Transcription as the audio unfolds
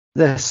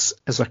This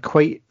is a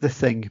Quite the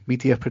Thing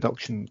media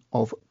production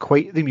of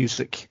Quite the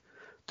Music,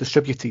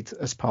 distributed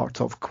as part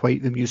of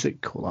Quite the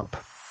Music Collab.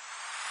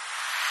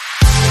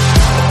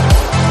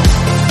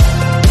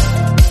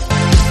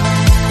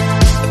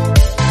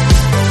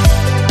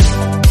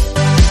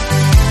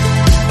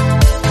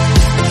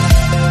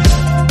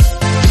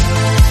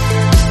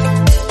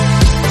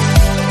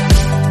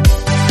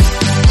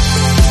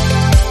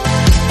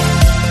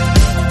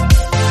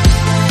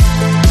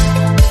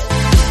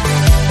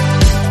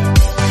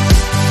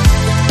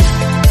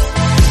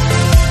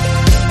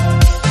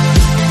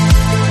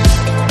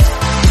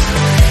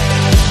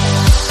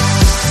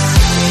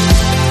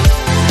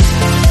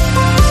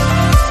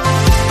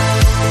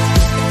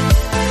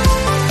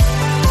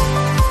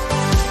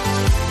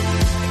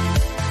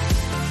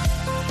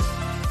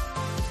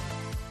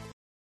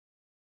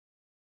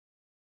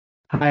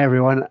 Hi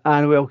everyone,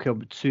 and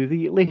welcome to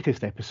the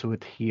latest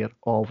episode here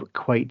of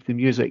Quite the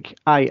Music.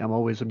 I am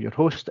always your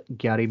host,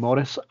 Gary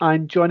Morris,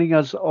 and joining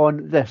us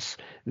on this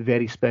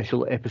very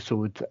special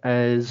episode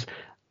is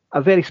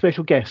a very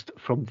special guest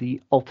from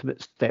the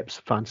Ultimate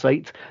Steps fan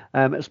site.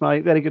 It's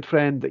my very good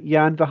friend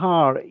Jan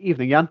Vihar.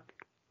 Evening, Jan.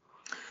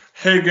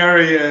 Hey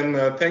Gary, and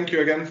thank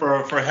you again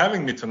for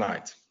having me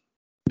tonight.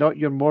 No,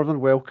 you're more than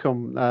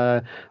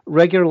welcome.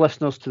 Regular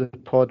listeners to the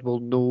pod will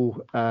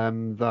know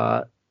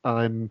that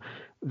I'm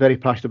very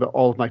passionate about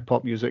all of my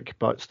pop music,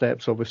 but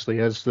Steps obviously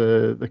is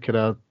the kind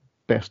of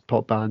best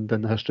pop band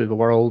in the history of the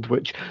world,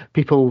 which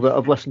people that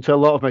have listened to a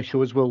lot of my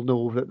shows will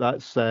know that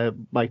that's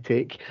my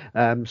take.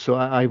 So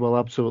I will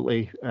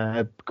absolutely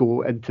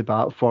go into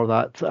bat for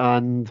that.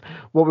 And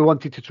what we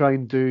wanted to try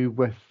and do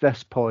with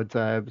this pod,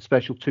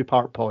 special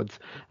two-part pod,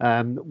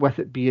 with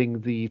it being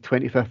the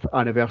 25th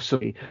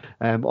anniversary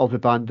of the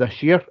band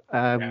this year,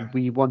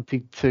 we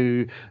wanted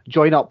to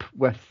join up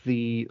with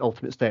the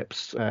Ultimate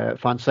Steps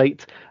fan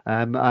site,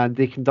 and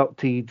they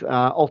conducted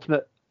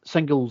Ultimate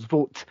Singles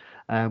Vote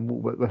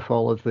with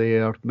all of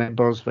their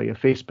members via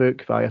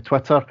Facebook, via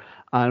Twitter.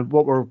 And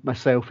what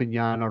myself and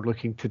Jan are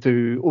looking to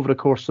do over the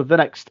course of the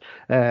next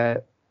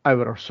hour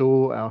or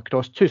so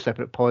across two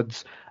separate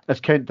pods is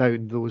count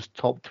down those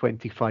top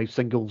 25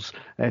 singles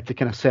to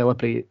kind of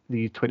celebrate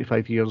the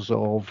 25 years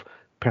of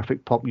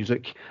perfect pop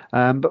music.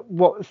 But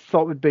what I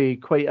thought would be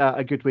quite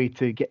a good way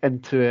to get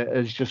into it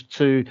is just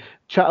to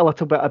chat a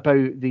little bit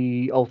about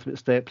the Ultimate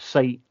Steps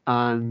site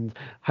and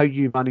how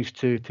you managed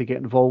to get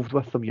involved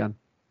with them, Jan.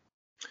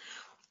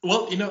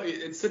 Well,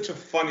 it's such a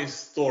funny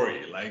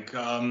story. Like,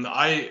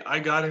 I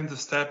got into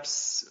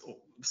Steps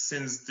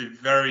since the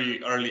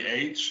very early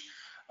age,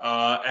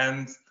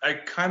 and I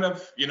kind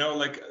of,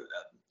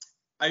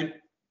 I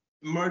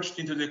merged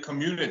into the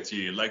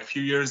community like a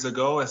few years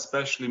ago,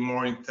 especially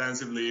more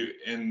intensively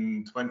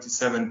in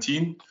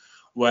 2017,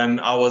 when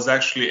I was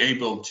actually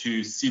able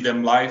to see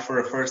them live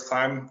for the first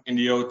time in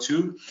the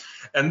O2.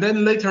 And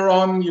then later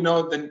on,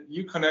 then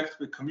you connect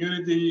with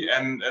community,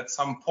 and at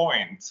some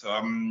point,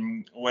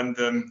 when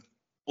the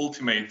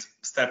Ultimate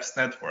Steps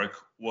network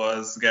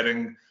was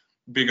getting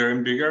bigger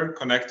and bigger,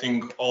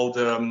 connecting all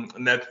the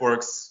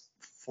networks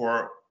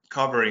for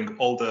covering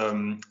all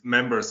the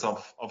members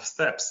of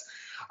Steps,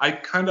 I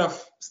kind of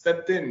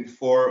stepped in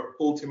for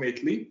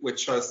Ultimate Leap,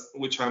 which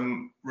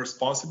I'm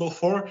responsible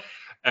for.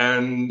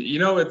 And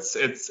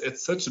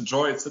it's such a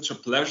joy, it's such a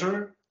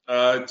pleasure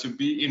to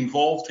be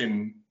involved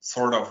in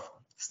sort of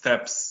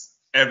Steps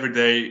every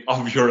day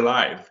of your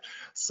life.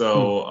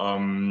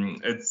 So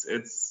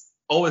it's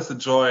always a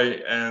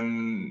joy,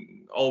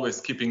 and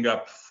always keeping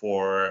up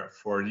for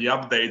the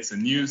updates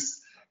and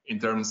news in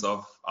terms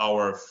of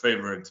our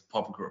favorite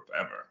pop group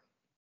ever.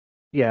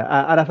 Yeah,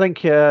 and I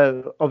think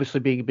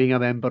obviously being a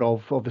member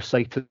of the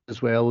site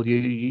as well,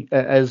 it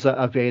is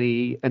a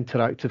very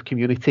interactive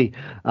community,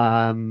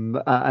 and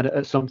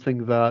it's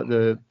something that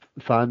the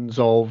fans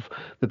of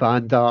the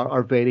band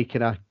are very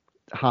kind of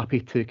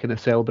happy to kind of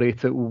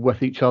celebrate it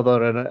with each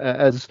other, and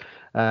it is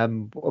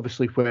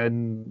obviously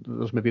when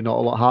there's maybe not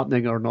a lot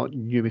happening or not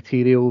new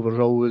material, there's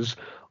always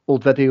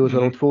old videos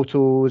or old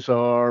photos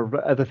or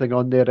everything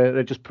on there.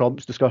 It just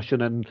prompts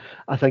discussion, and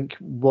I think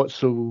what's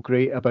so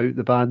great about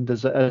the band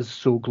is it is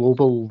so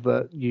global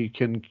that you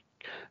can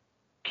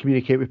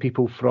communicate with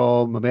people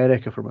from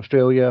America, from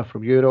Australia,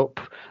 from Europe,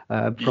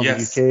 from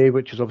Yes. the UK,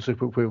 which is obviously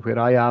where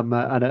I am,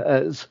 and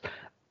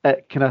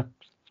it kind of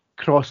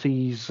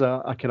crosses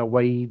a kind of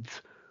wide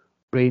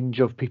range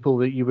of people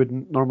that you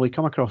wouldn't normally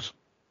come across.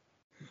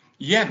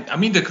 Yeah, I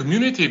mean, the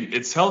community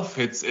itself,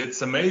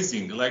 it's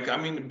amazing. Like, I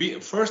mean,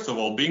 first of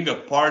all, being a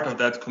part of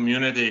that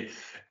community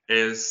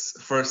is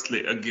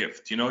firstly a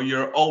gift.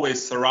 You're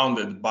always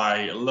surrounded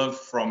by love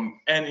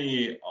from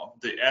any of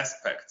the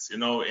aspects,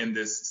 in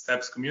this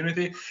Steps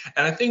community.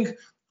 And I think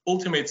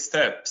Ultimate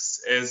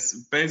Steps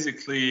is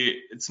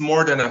basically, it's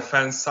more than a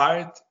fan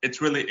site. It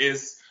really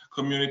is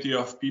community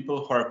of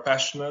people who are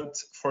passionate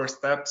for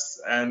Steps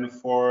and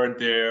for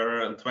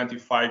their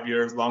 25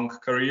 years long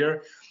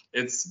career.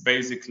 It's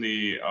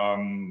basically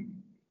an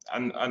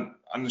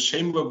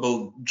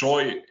unashamable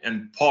joy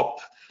and pop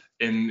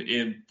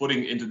in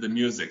putting into the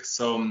music.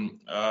 So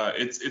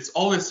it's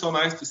always so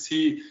nice to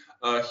see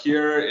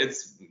here.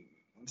 It's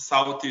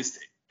Southeast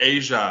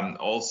Asia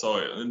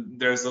also.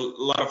 There's a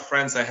lot of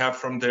friends I have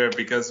from there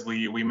because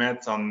we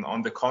met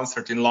on the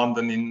concert in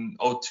London in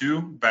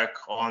 '02 back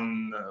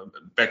in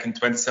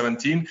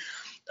 2017,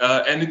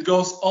 and it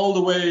goes all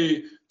the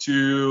way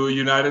to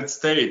United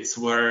States,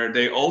 where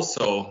they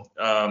also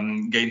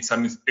gained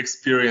some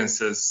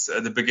experiences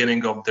at the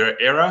beginning of their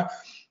era.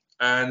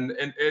 And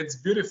it's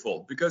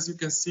beautiful because you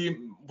can see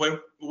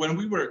when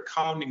we were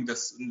counting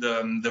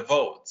the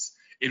votes,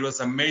 it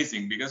was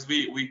amazing because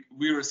we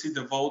received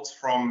the votes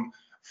from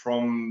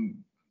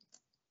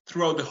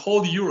throughout the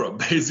whole Europe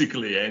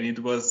basically, and it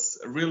was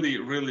really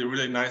really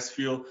really nice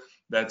feel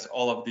that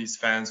all of these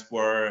fans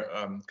were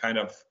kind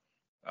of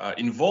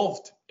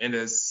involved in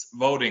this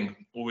voting,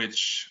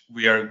 which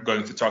we are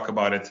going to talk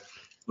about it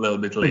a little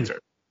bit later.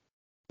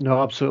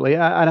 No, absolutely,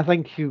 and I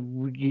think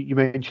you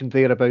mentioned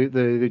there about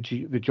the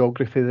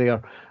geography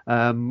there.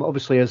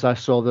 Obviously, as I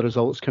saw the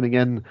results coming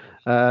in,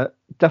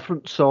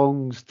 different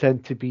songs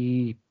tend to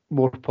be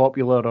more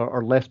popular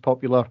or less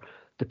popular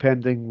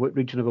depending what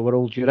region of the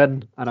world you're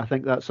in. And I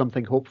think that's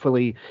something,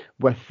 hopefully,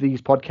 with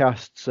these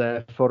podcasts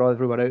for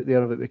everyone out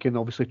there, that we can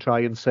obviously try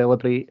and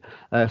celebrate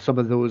some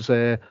of those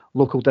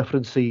local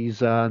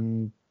differences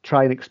and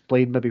try and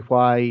explain maybe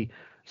why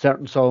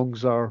certain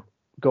songs are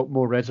got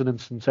more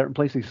resonance in certain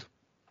places.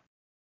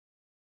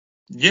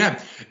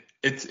 Yeah,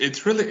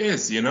 it really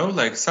is,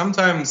 like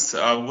sometimes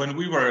when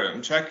we were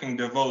checking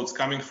the votes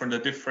coming from the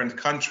different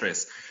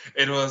countries,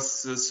 it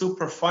was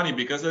super funny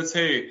because let's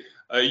say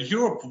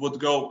Europe would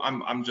go,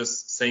 I'm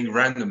just saying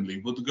randomly,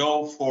 would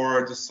go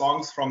for the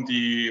songs from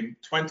the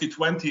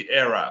 2020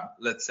 era,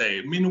 let's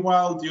say.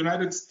 Meanwhile, the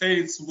United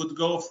States would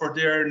go for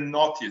their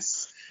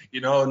notice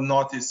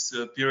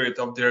period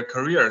of their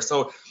career.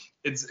 So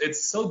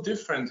it's so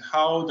different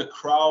how the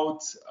crowd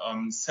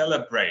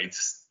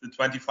celebrates the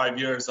 25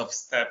 years of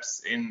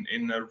Steps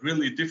in a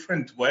really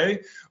different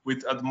way,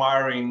 with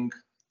admiring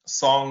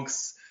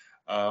songs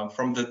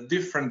from the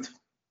different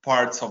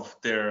parts of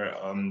their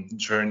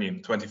journey,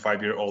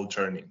 25-year-old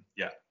journey.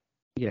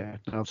 Yeah,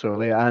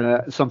 absolutely.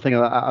 And something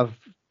that I've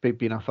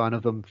been a fan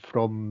of them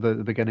from the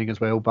beginning as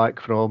well, back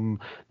from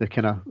the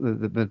kind of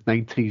the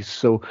mid-90s.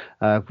 So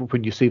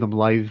when you see them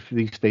live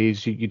these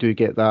days, you do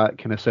get that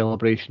kind of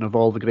celebration of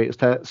all the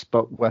greatest hits,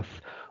 but with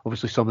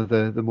obviously some of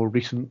the more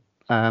recent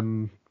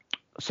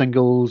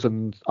singles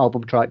and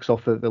album tracks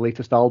off the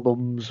latest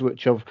albums,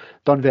 which have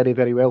done very,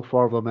 very well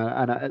for them.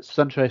 And it's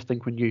interesting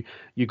when you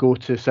go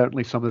to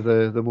certainly some of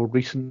the more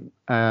recent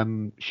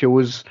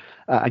shows,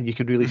 and you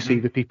can really see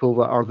the people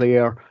that are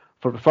there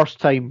for the first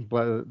time.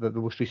 The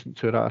most recent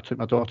tour, I took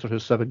my daughter,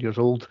 who's 7 years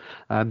old,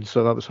 and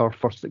so that was her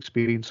first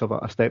experience of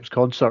a Steps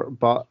concert.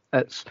 But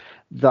it's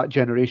that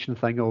generation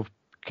thing of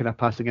kind of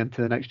passing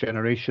into the next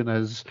generation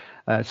is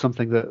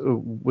something that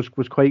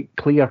was quite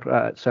clear,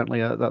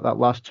 certainly at that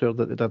last tour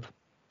that they did.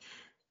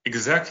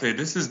 Exactly.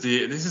 This is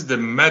the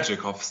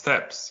magic of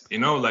Steps.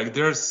 Like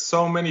there's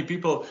so many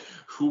people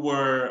who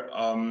were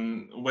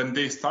when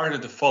they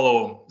started to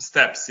follow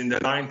Steps in the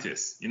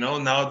 90s.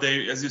 Now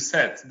they, as you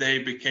said, they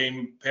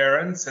became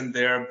parents and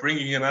they're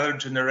bringing another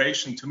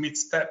generation to meet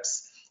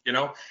Steps.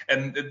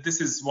 And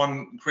this is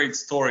one great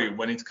story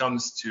when it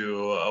comes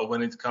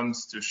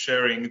to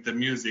sharing the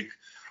music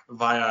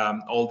via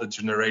all the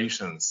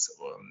generations.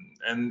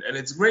 And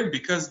it's great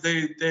because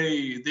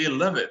they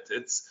love it.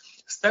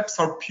 Steps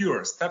are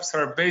pure. Steps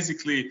are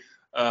basically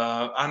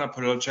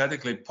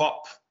unapologetically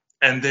pop,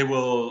 and they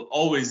will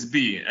always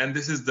be. And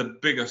this is the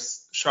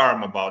biggest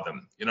charm about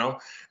them,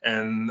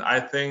 And I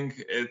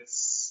think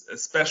it's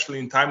especially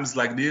in times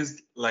like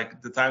this,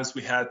 like the times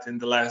we had in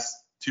the last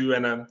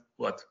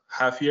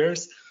 2.5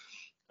 years.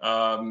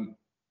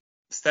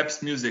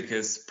 Steps music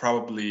is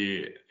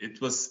probably,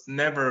 it was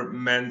never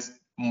meant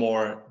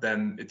more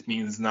than it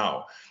means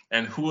now.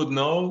 And who would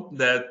know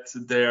that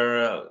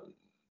their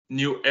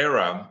new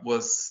era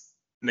was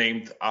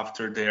named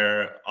after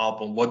their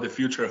album What the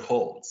Future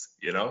Holds,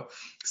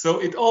 So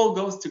it all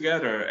goes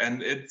together,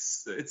 and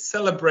it's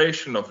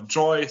celebration of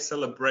joy,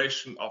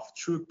 celebration of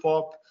true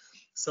pop,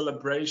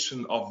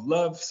 celebration of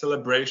love,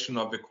 celebration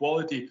of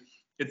equality.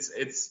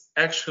 It's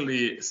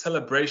actually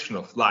celebration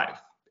of life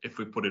if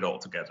we put it all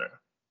together.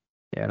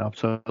 Yeah,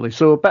 absolutely.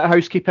 So a bit of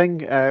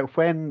housekeeping.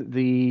 When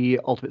the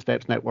Ultimate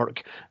Steps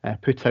Network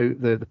put out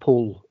the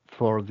poll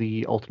for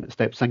the Ultimate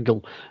Step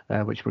single,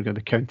 which we're going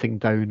to be counting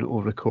down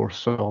over the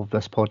course of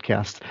this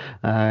podcast,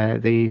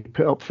 they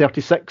put up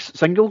 36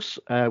 singles,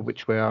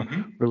 which were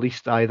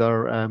released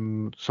either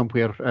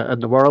somewhere in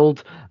the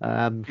world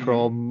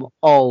from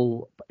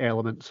all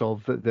elements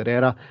of their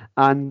era,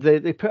 and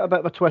they put a bit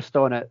of a twist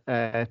on it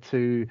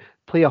to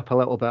play up a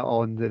little bit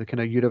on the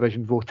kind of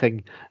Eurovision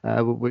voting,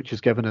 which has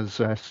given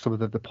us some of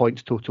the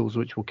points totals,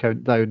 which we'll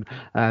count down,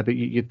 but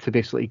you to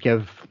basically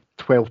give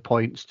 12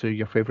 points to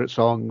your favourite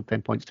song,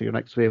 10 points to your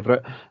next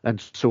favourite,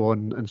 and so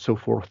on and so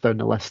forth down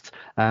the list.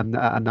 And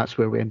that's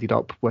where we ended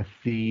up with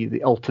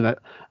the ultimate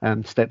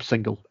step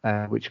single,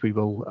 which we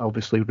will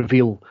obviously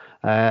reveal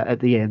at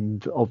the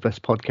end of this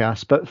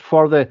podcast. But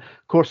for the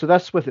course of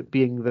this, with it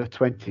being the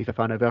 20th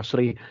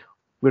anniversary,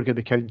 we're going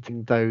to be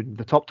counting down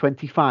the top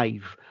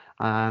 25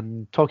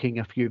 and talking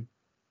a few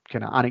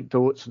kind of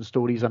anecdotes and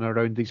stories in and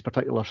around these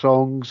particular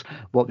songs,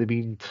 what they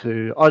mean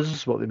to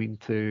us, what they mean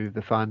to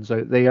the fans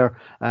out there,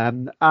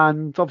 and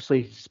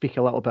obviously speak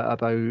a little bit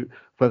about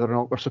whether or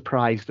not we're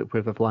surprised at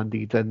where they've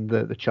landed in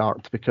the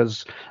chart,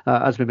 because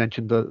as we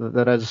mentioned,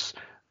 there is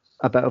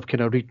a bit of kind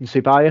of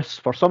recency bias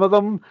for some of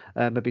them.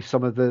 Maybe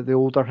some of the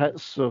older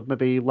hits have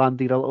maybe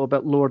landed a little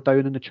bit lower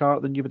down in the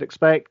chart than you would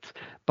expect,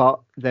 but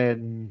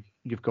then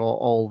you've got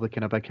all the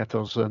kind of big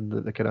hitters and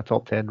the kind of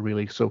top 10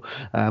 really. So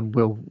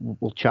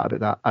we'll chat about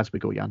that as we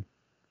go, Jan.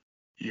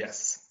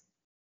 Yes.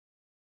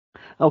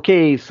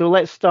 Okay, so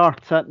let's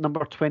start at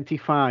number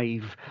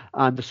 25,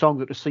 and the song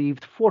that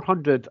received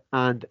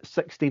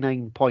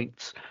 469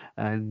 points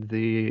in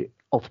the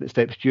Ultimate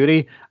Steps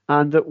jury,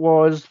 and it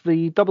was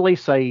the double A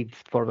side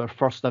for their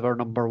first ever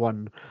number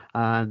one,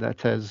 and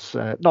it is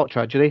not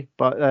Tragedy,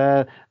 but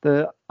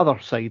the other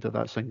side of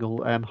that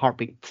single,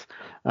 Heartbeat.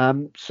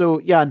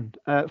 So Jan,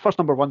 first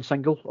number one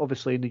single,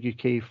 obviously in the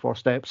UK for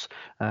Steps,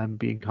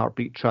 being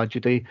Heartbeat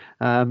Tragedy.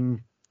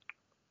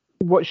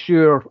 What's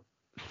your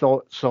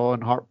thoughts on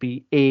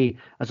Heartbeat A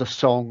as a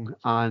song,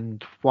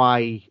 and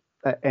why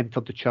it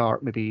entered the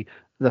chart maybe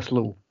this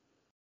low?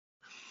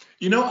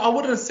 You know, I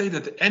wouldn't say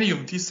that any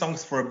of these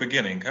songs were a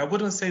beginning. I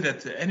wouldn't say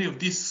that any of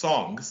these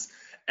songs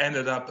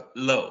ended up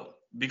low,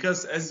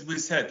 because as we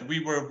said,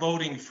 we were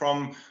voting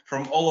from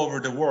all over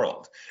the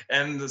world,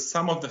 and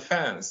some of the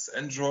fans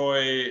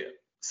enjoy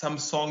some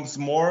songs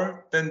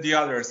more than the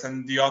others,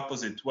 and the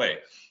opposite way.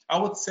 I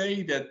would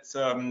say that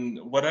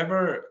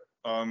whatever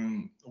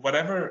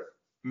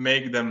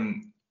make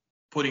them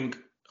putting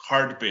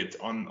Heartbeat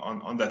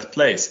on that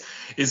place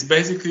is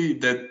basically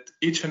that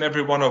each and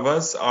every one of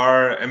us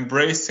are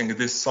embracing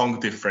this song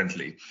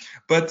differently.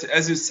 But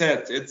as you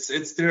said,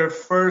 it's their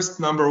first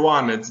number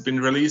one. It's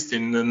been released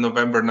in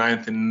November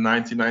 9th in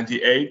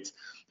 1998.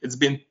 It's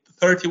been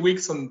 30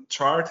 weeks on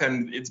chart,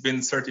 and it's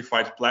been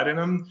certified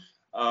platinum.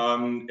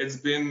 It's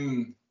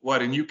been,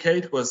 in UK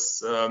it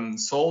was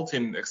sold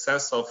in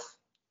excess of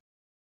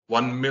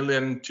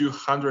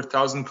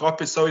 1,200,000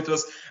 copies. So it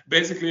was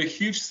basically a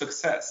huge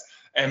success.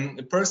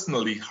 And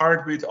personally,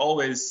 Heartbeat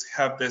always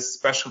have this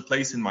special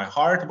place in my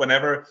heart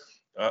whenever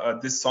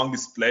this song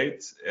is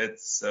played. It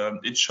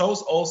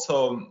shows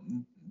also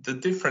the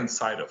different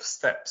side of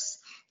Steps.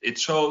 It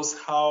shows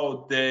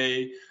how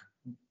they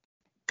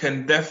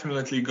can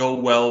definitely go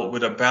well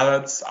with the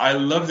ballads. I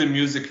love the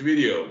music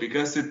video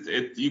because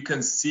you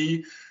can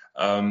see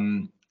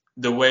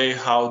the way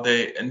how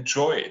they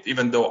enjoy it,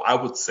 even though I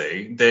would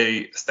say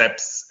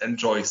Steps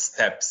enjoy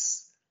Steps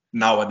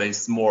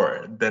nowadays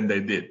more than they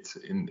did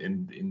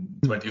in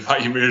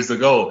 25 years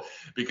ago,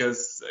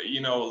 because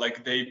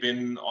like they've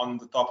been on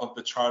the top of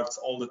the charts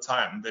all the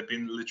time. They've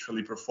been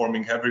literally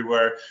performing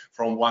everywhere,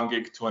 from one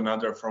gig to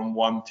another, from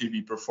one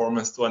TV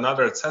performance to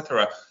another,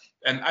 etc.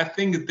 And I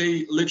think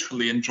they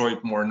literally enjoy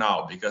it more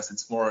now because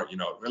it's more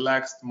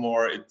relaxed,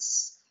 more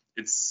it's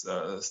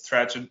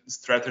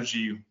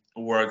strategy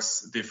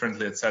works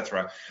differently,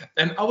 etc.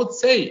 And I would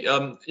say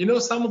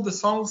some of the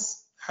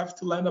songs have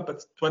to land up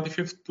at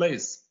 25th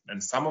place,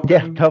 and some of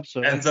them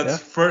ends at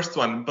first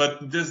one.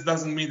 But this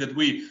doesn't mean that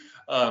we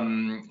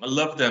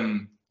love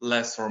them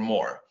less or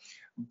more.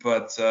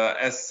 But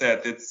as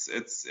said, it's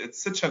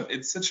such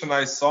a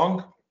nice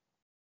song.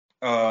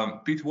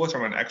 Pete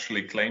Waterman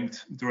actually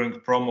claimed during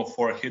promo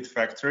for Hit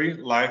Factory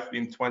live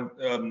in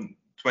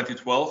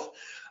 2012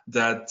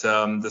 that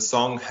the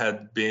song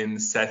had been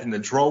set in a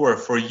drawer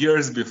for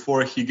years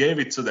before he gave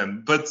it to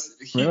them. But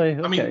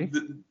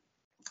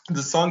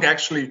the song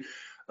actually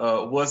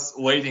was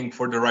waiting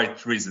for the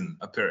right reason,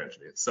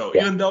 apparently. So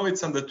even though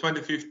it's on the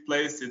 25th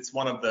place, it's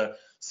one of the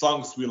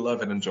songs we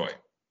love and enjoy.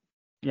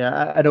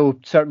 Yeah, I know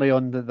certainly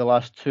on the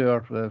last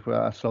tour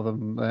where I saw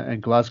them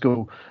in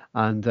Glasgow,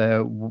 and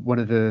one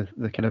of the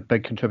kind of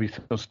big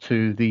contributors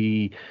to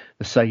the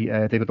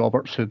site, David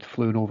Roberts, who'd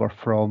flown over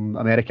from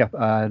America,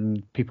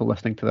 and people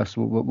listening to this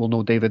will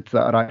know David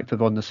that are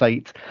active on the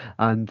site,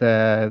 and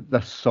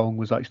this song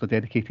was actually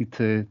dedicated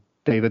to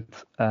David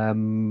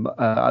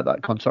at that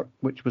concert,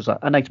 which was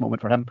a nice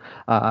moment for him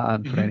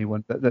and for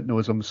anyone that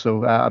knows him.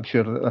 So I'm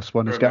sure that this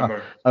one has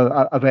got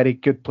a very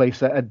good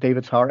place in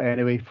David's heart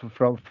anyway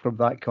from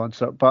that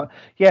concert. But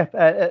yeah,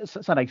 it's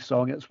a nice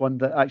song. It's one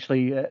that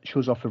actually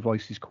shows off their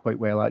voices quite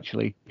well,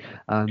 actually,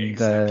 and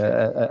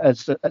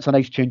it's a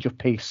nice change of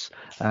pace,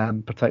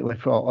 particularly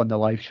on the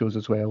live shows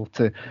as well,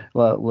 to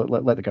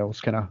let the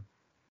girls kind of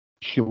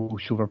show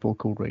their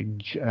vocal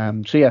range.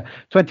 So yeah,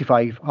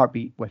 25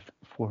 Heartbeat with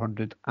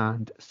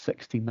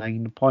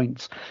 469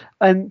 points.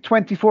 In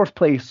 24th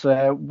place,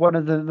 one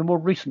of the more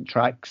recent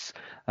tracks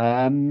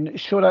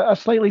showed a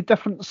slightly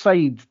different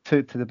side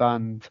to the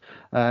band.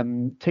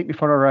 Take Me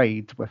for a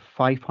Ride with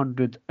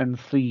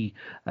 503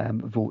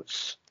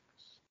 votes.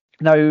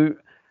 Now,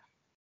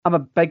 I'm a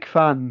big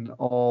fan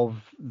of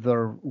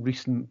their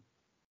recent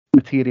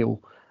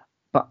material,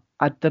 but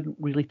I didn't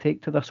really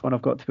take to this one.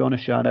 I've got to be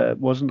honest, Shanna. It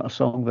wasn't a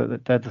song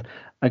that did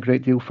a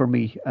great deal for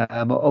me.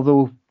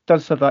 Although it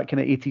does have that kind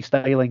of 80s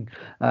styling,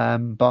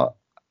 but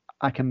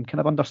I can kind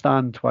of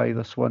understand why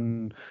this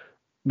one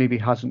maybe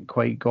hasn't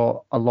quite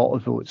got a lot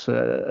of votes.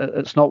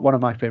 It's not one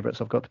of my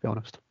favourites, I've got to be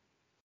honest.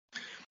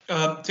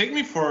 Take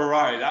Me for a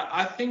Ride.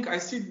 I think I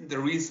see the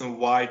reason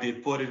why they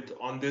put it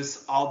on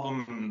this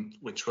album,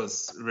 which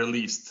was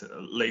released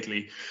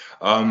lately.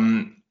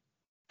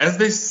 As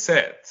they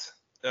said,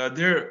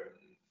 their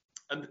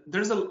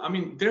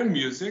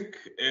music,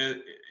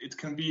 it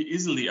can be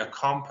easily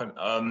accompanied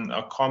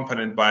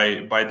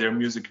by their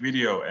music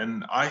video,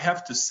 and I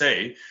have to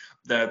say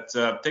that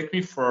Take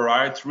Me for a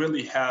Ride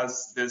really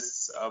has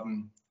this,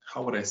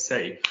 how would I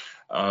say,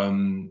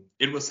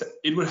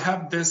 it would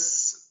have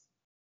this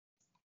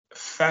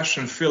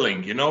fashion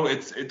feeling,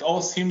 it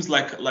all seems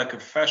like a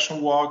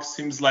fashion walk.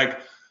 Seems like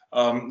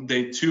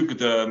they took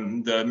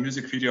the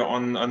music video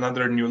on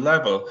another new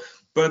level.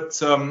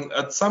 But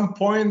at some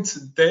point,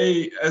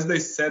 as they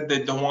said,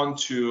 they don't want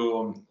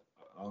to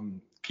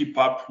keep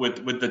up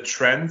with the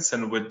trends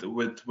and with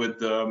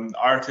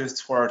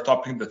artists who are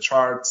topping the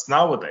charts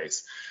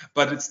nowadays.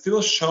 But it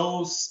still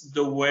shows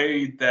the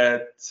way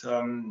that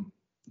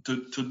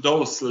to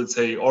those, let's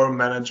say, or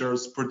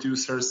managers,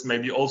 producers,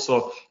 maybe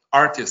also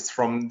artists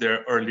from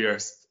their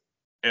earliest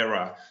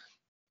era,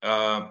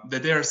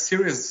 that they are a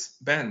serious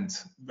band.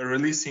 They're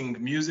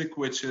releasing music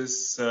which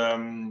is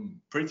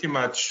pretty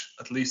much,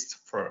 at least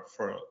for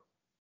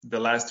the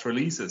last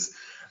releases,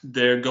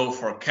 they go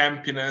for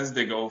campiness,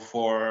 they go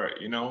for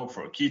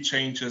for key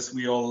changes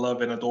we all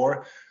love and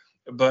adore.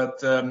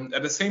 But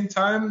at the same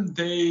time,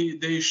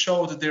 they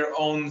showed their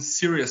own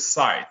serious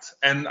side,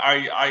 and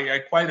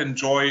I quite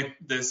enjoy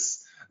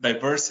this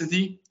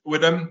diversity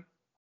with them.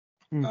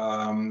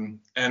 And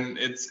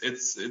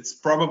it's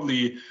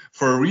probably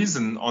for a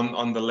reason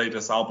on the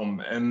latest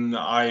album, and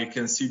I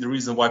can see the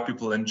reason why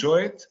people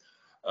enjoy it.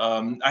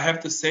 I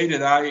have to say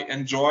that I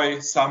enjoy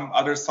some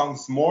other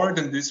songs more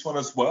than this one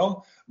as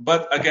well.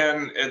 But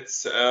again,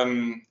 it's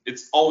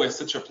always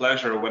such a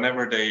pleasure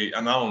whenever they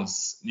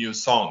announce new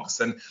songs.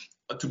 And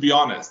to be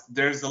honest,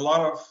 there's a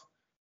lot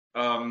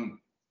of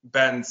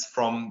bands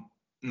from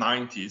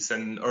 90s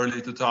and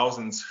early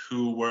 2000s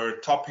who were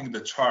topping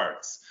the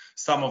charts.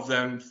 Some of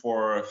them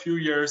for a few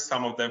years,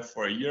 some of them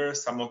for a year,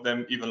 some of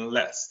them even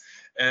less.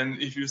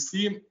 And if you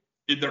see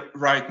it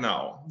right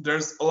now,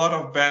 there's a lot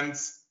of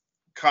bands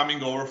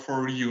coming over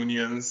for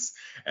reunions,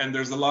 and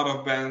there's a lot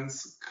of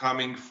bands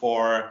coming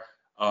for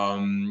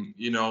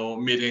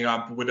meeting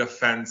up with the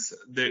fans.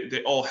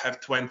 They all have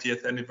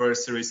 20th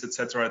anniversaries,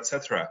 etc.,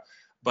 etc.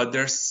 But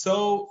they're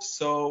so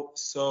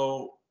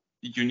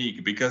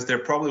unique because they're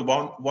probably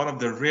one of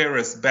the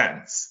rarest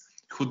bands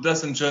who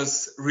doesn't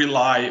just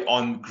rely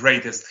on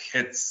greatest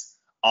hits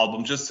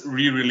album, just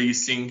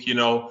re-releasing,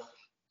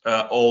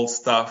 old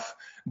stuff.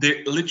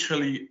 They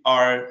literally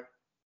are.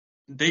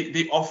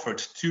 They offered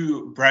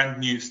 2 brand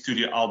new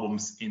studio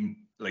albums in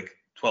like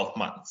 12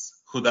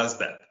 months. Who does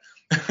that?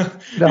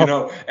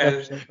 No,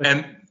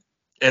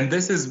 and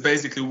this is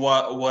basically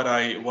what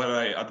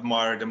I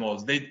admire the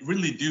most. They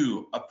really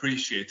do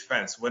appreciate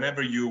fans.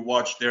 Whenever you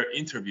watch their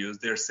interviews,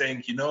 they're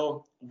saying,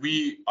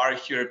 we are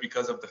here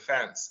because of the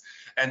fans.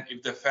 And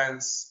if the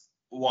fans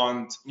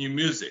want new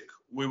music,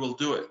 we will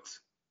do it,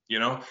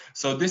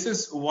 So this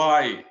is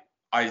why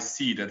I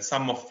see that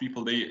some of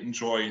people, they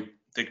enjoy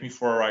Take Me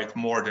for a Ride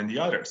more than the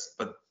others.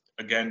 But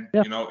again,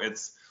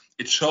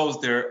 it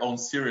shows their own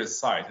serious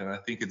side, and I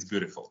think it's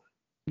beautiful.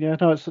 Yeah,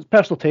 no, it's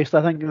personal taste.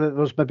 I think that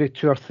there's maybe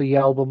 2 or 3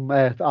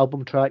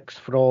 album tracks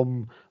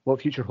from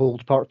What Future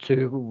Holds Part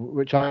 2,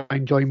 which I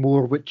enjoy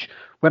more, which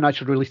when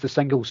actually released as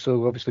singles,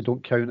 so obviously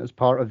don't count as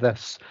part of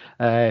this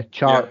chart.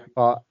 Yeah.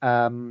 But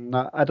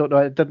I don't know,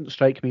 it didn't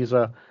strike me as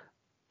a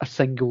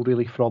single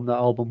really from that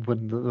album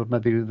when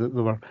maybe there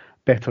were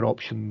better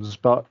options.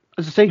 But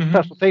as I say,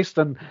 personal taste,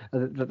 and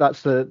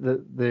that's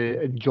the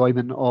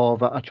enjoyment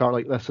of a chart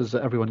like this, is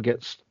that everyone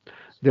gets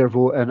their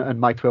vote, and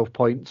my 12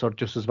 points are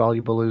just as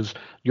valuable as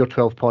your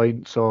 12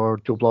 points or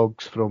Joe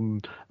Bloggs from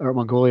Outer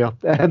Mongolia,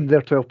 and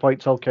their 12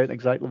 points all count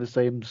exactly the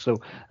same. So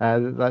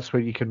that's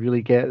where you can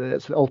really get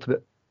it's the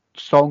ultimate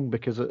song,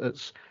 because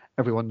it's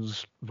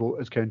everyone's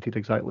vote is counted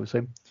exactly the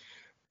same.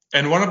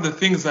 And one of the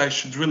things I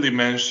should really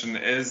mention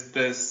is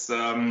this,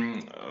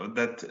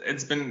 that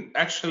it's been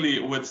actually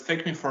with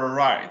Take Me for a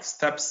Ride,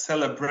 Steps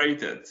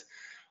celebrated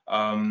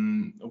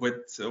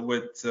with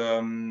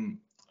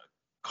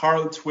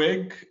Carl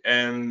Twig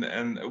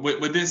and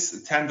with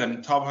this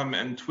tandem, Topham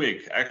and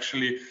Twig,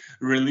 actually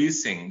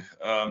releasing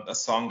a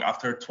song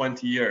after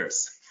 20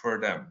 years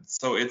for them.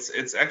 So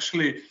it's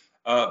actually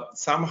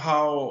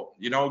somehow,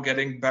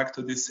 getting back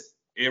to this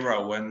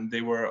era when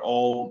they were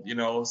all,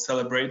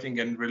 celebrating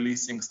and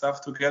releasing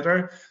stuff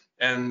together,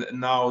 and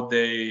now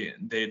they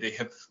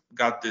have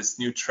got this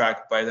new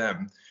track by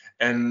them.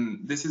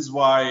 And this is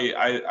why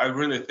I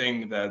really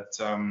think that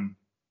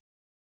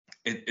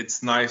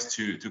it's nice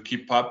to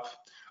keep up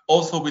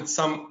also with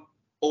some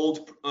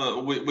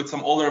with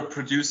some older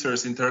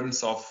producers in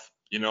terms of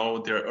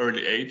their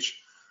early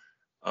age.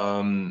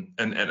 And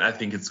I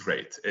think it's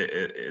great.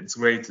 It's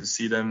great to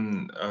see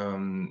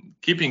them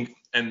keeping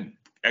and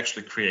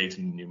actually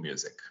creating new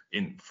music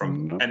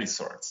from any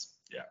sorts.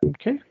 Yeah.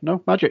 Okay,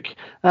 no, magic.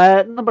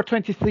 Number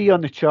 23 on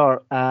the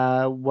chart,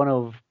 one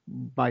of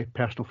my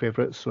personal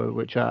favourites,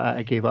 which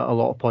I gave a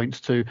lot of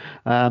points to.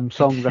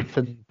 Song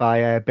written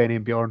by Benny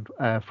and Bjorn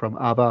from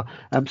ABBA.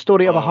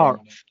 Story of a Heart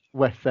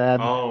with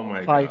oh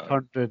my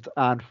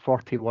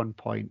 541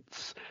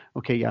 points.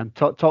 Okay, Jan,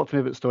 talk to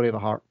me about Story of a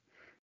Heart.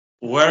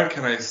 Where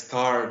can I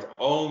start?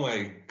 Oh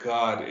my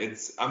God.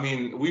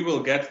 We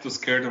will get to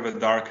Scared of the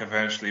Dark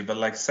eventually, but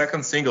like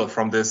second single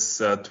from this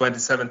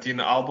 2017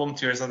 album,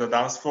 Tears on the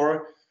Dance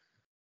Floor.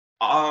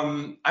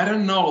 I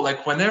don't know,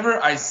 like whenever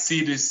I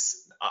see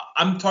this,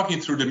 I'm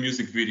talking through the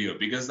music video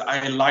because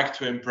I like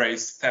to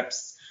embrace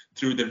steps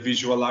through the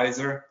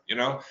visualizer,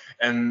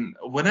 and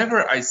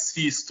whenever I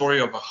see Story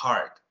of a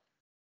Heart,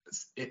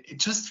 it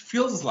just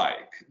feels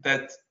like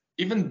that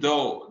even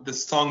though the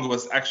song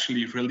was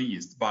actually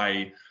released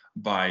by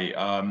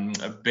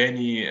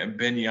Benny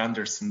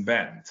Andersson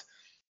band,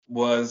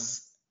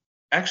 was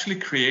actually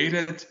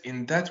created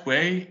in that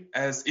way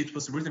as it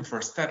was written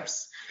for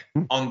Steps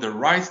on the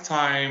right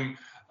time,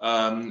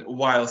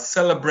 while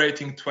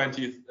celebrating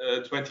 20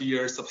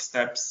 years of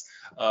Steps.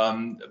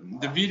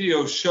 The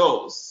video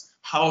shows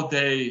how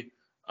they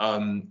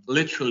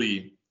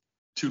literally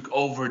took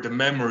over the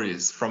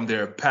memories from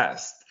their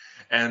past,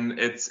 and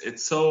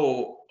it's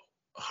so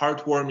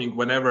heartwarming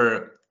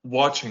whenever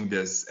watching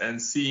this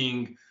and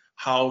seeing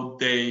how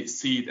they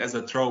see it as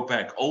a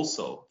throwback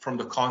also from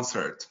the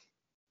concert.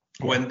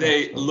 When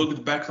they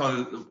looked back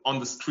on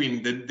the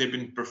screen, they've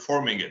been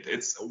performing it.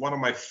 It's one of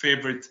my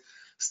favorite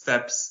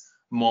Steps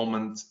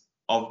moments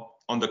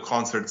on the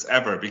concerts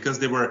ever, because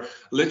they were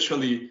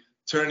literally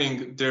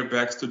turning their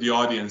backs to the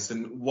audience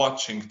and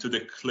watching to the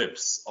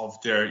clips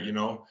of their,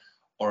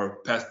 or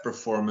past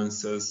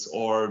performances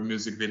or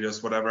music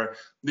videos, whatever.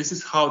 This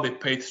is how they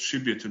paid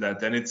tribute to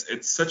that, and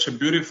it's such a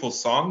beautiful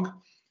song.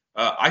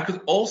 I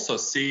could also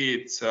see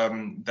it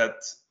that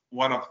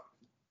one of,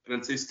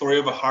 let's say, Story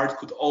of a Heart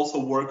could also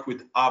work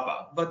with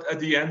ABBA, but at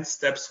the end,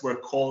 Steps were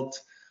called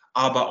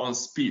ABBA on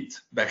speed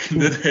back in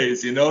the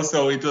days,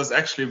 so it was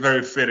actually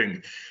very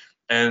fitting.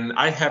 And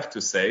I have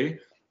to say,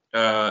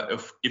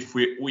 if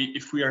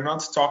we are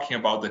not talking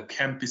about the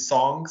campy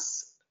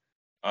songs,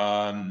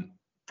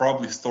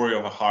 probably Story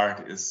of a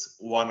Heart is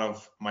one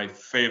of my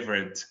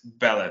favorite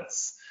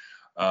ballads.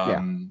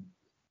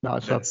 No,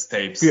 it's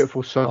a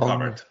beautiful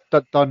song,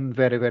 done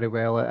very, very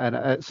well, and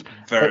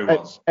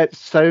it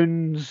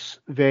sounds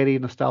very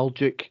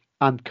nostalgic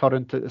and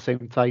current at the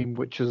same time,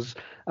 which is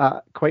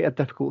quite a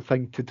difficult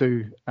thing to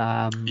do.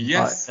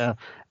 Yes. But,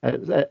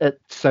 it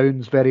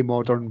sounds very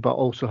modern, but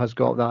also has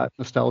got that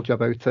nostalgia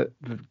about it.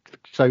 It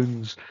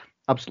sounds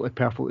absolutely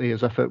perfectly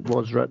as if it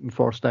was written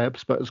for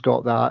Steps, but it's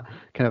got that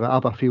kind of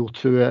ABBA feel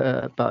to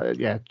it. But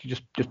yeah,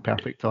 just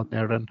perfect on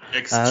there. And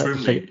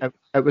extremely,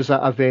 it was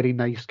a very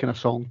nice kind of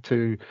song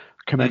to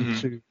come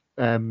into,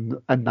 in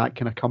that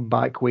kind of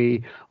comeback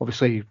way.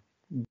 Obviously,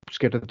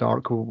 Scared of the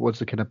Dark was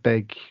the kind of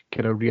big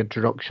kind of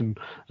reintroduction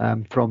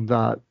from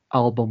that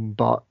album,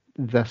 but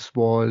this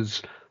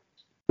was,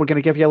 we're going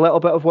to give you a little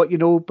bit of what you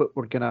know, but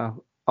we're going to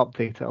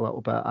update it a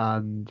little bit,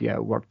 and yeah,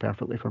 it worked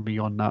perfectly for me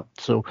on that.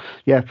 So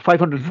yeah,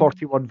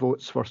 541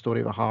 votes for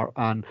Story of a Heart,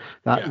 and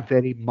that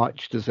very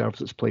much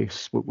deserves its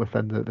place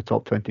within the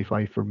top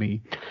 25 for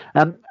me.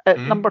 At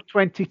number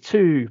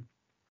 22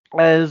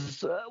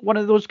 is one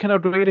of those kind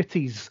of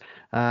rarities,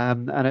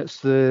 and it's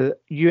the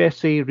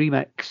USA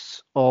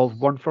remix of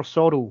One for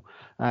Sorrow.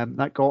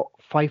 That got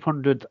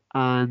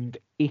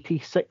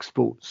 586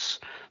 votes.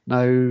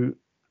 Now,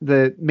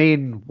 the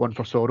main One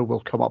for Sorrow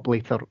will come up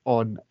later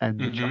on in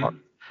the chart.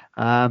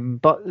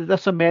 But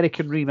this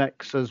American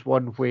remix is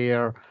one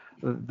where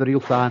the real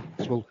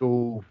fans will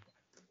go,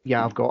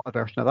 yeah, I've got a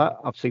version of that.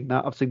 I've seen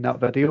that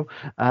video.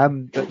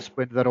 That's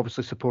when they're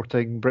obviously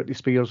supporting Britney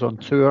Spears on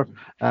tour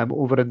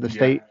over in the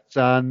States,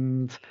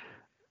 and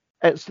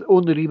it's the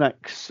only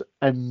remix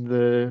in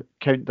the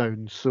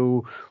countdown.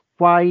 So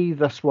why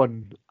this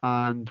one,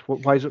 and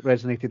why has it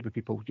resonated with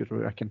people, do you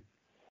reckon?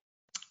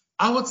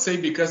 I would say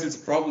because it's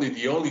probably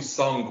the only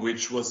song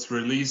which was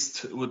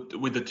released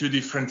with the two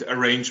different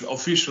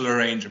official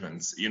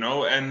arrangements,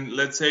 and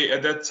let's say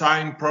at that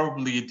time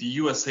probably the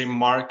USA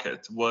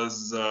market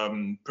was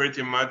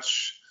pretty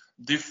much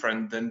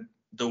different than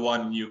the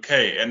one in UK,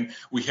 and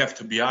we have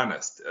to be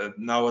honest,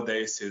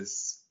 nowadays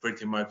is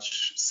pretty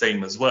much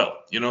same as well.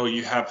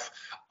 You have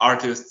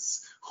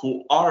artists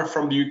who are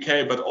from the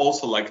UK but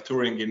also like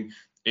touring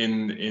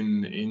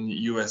in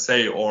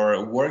USA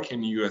or work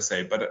in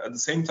USA, but at the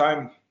same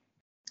time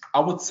I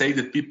would say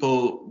that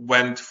people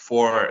went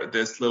for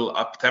this little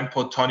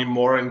up-tempo. Tony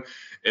Moran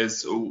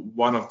is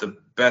one of the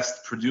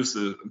best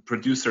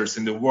producers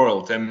in the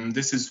world, and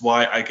this is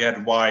why I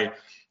get why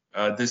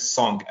this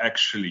song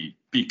actually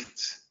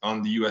peaked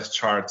on the US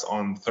charts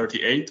on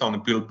 38 on the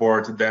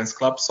Billboard Dance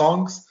Club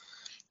Songs,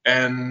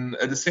 and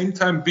at the same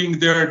time being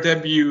their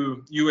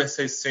debut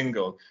USA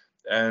single.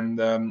 And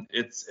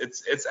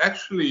it's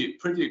actually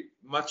pretty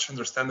much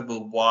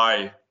understandable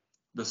why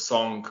the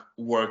song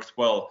worked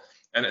well,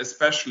 and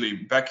especially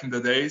back in the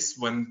days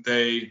when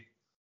they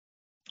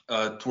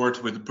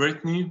toured with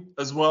Britney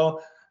as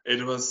well.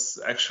 It was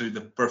actually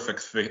the perfect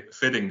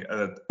fitting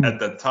at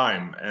that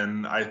time,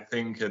 and I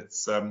think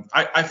it's.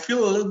 I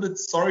feel a little bit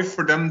sorry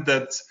for them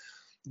that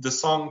the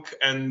song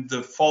and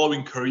the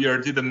following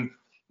career didn't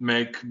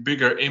make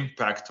bigger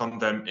impact on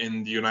them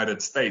in the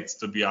United States,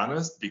 to be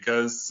honest,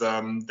 because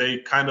they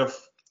kind of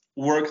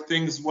work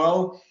things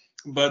well,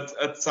 but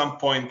at some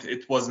point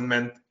it's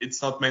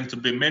not meant to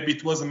be. Maybe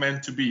it wasn't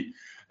meant to be,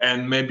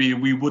 and maybe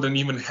we wouldn't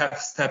even have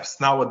Steps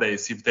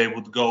nowadays if they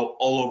would go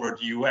all over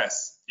the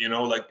US.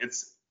 Like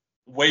it's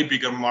way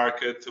bigger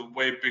market,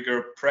 way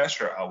bigger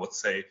pressure, I would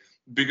say,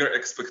 bigger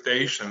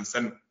expectations,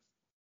 and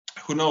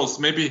who knows,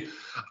 maybe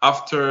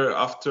after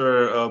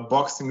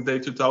Boxing Day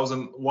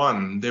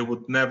 2001 they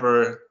would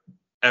never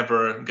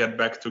ever get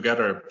back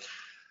together.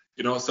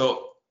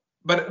 So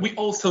but we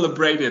all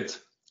celebrated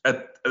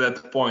at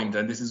that point,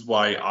 and this is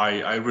why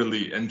I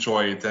really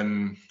enjoy it.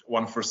 And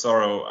One for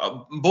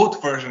Sorrow,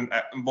 both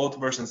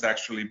versions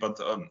actually, but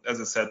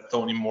as I said,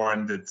 Tony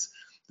Moran did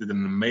an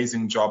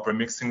amazing job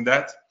remixing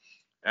that,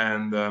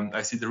 and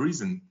I see the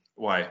reason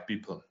why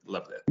people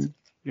loved it.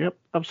 Yep,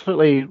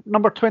 absolutely.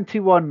 Number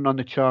 21 on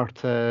the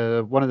chart,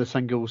 one of the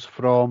singles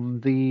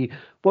from the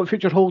What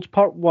Future Holds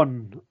Part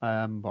 1,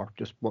 or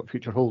just What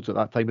Future Holds at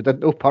that time. We didn't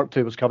know Part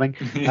 2 was coming.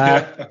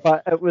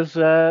 But it was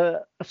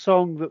a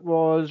song that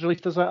was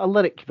released as a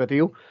lyric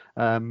video,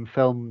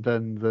 filmed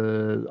in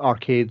the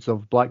arcades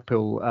of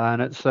Blackpool,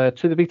 and it's To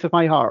the Beat of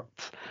My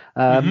Heart.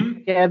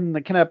 Again,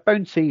 the kind of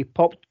bouncy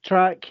pop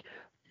track.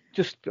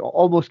 Just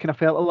almost kind of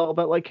felt a little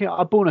bit like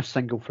a bonus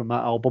single from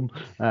that album,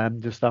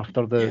 just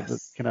after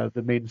the kind of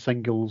the main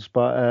singles.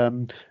 But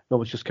that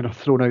was just kind of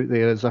thrown out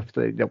there as if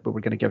we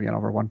were going to give you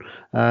another one.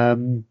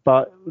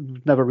 But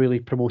never really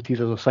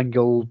promoted as a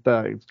single.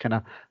 But it's kind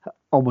of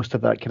almost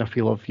had that kind of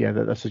feel of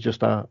that this is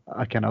just a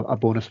kind of a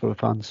bonus for the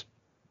fans.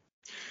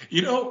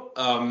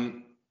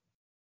 The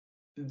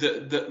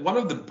one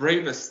of the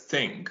bravest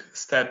thing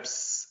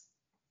Steps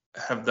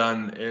have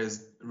done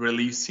is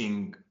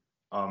releasing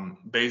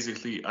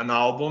basically an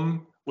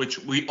album, which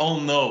we all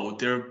know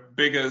their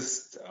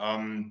biggest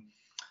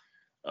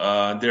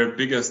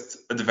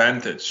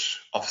advantage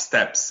of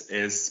Steps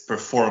is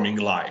performing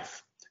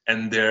live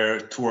and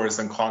their tours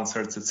and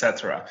concerts,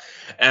 etc.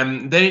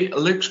 And they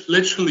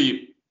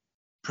literally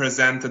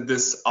presented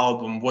this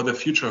album, What the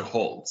Future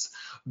Holds,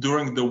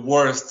 during the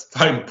worst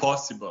time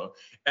possible.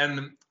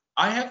 And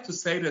I have to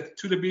say that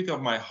To the Beat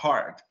of My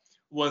Heart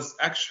was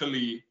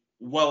actually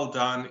well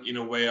done in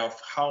a way of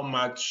how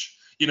much,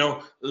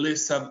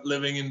 Lisa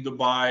living in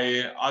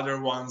Dubai,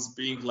 other ones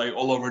being like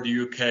all over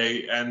the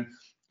UK, and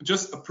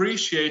just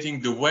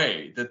appreciating the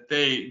way that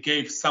they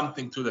gave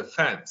something to the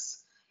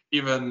fans,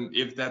 even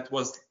if that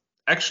was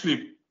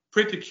actually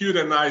pretty cute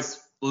and nice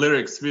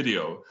lyrics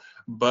video.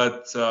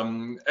 But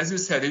as you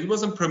said, it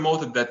wasn't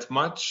promoted that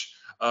much.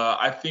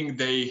 I think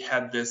they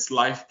had this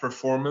live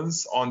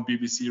performance on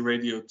BBC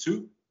Radio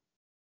 2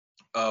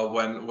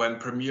 when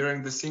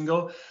premiering the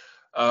single.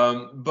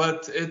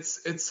 But it's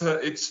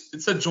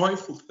a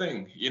joyful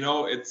thing,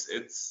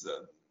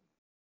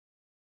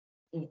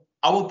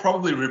 I will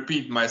probably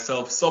repeat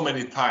myself so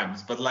many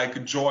times, but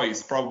like joy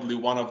is probably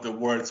one of the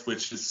words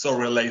which is so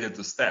related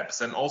to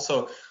Steps. And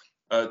also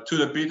To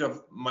the Beat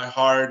of My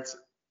Heart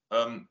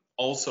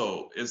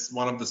also is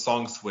one of the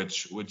songs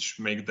which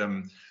make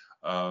them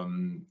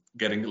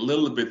getting a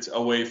little bit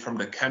away from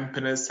the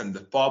campiness and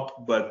the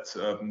pop, but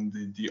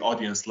the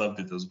audience loved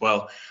it as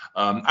well.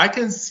 I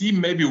can see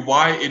maybe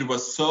why it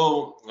was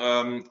so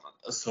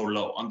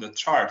low on the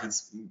chart.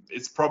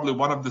 It's probably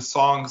one of the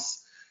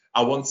songs,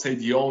 I won't say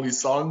the only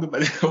song,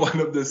 but one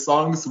of the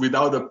songs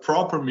without a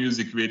proper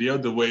music video,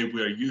 the way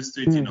we are used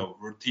to it,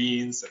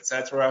 routines,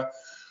 etc.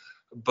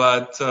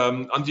 But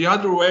on the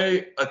other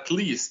way, at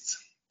least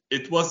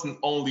it wasn't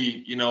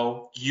only,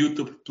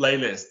 YouTube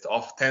playlist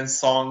of 10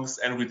 songs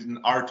and with an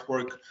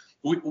artwork.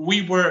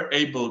 We were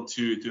able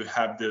to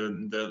have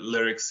the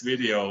lyrics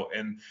video,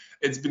 and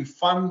it's been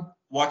fun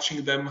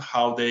watching them,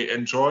 how they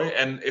enjoy.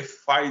 And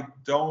if I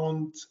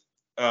don't,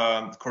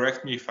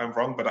 correct me if I'm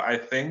wrong, but I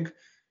think,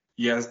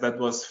 yes, that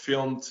was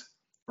filmed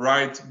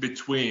right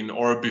between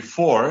or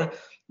before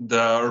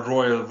the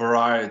Royal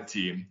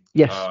Variety.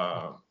 Yes.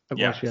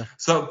 Yeah.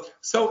 So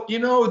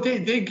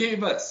they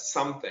gave us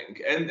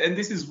something, and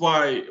this is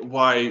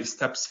why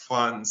Steps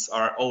fans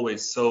are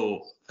always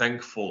so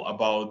thankful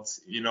about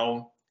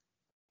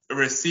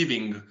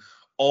receiving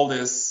all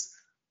these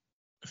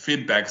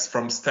feedbacks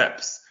from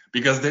Steps,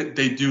 because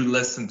they do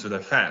listen to the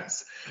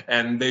fans,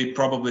 and they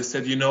probably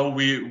said,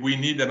 we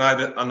need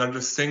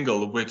another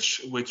single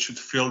which should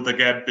fill the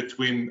gap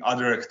between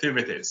other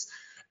activities,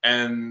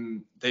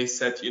 and they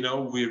said,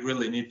 we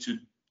really need to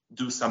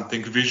do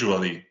something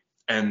visually,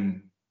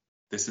 and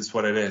this is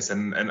what it is,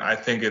 and I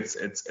think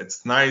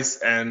it's nice,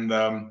 and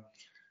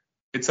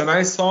it's a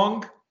nice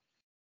song,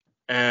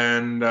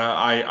 and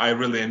I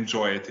really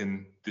enjoy it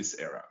in this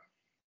era.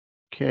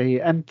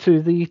 Okay,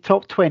 into the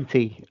top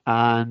 20,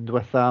 and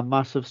with a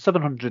massive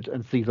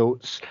 703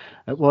 votes,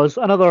 it was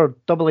another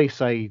double A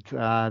side.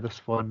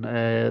 This one,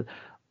 the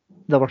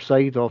other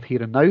side of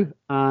Here and Now,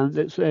 and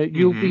it's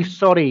You'll Be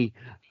Sorry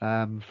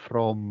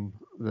from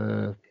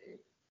the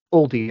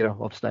old era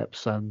of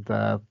Steps, and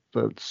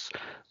it's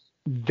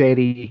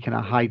very kind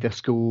of high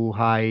disco,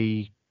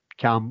 high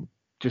camp,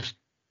 just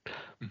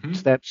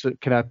Steps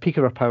at kind of peak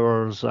of her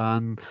powers,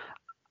 and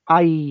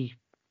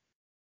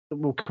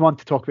we'll come on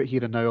to talk about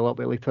Here and Now a little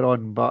bit later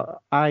on, but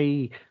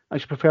I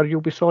actually prefer You'll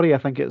Be Sorry. I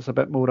think it's a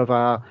bit more of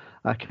a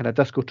kind of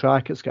disco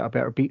track. It's got a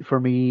better beat for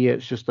me.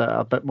 It's just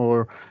a bit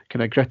more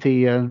kind of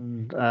gritty,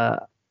 and I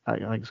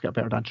think it's got a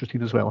better dance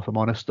routine as well, if I'm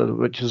honest,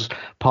 which is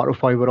part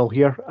of why we're all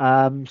here.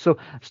 So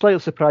slightly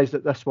surprised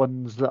that this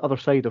one's the other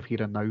side of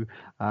Here and Now.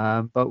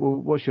 But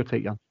what's your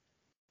take, Jan?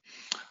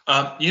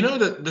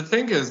 The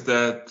thing is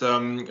that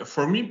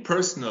for me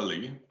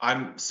personally,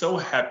 I'm so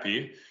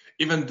happy,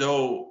 even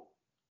though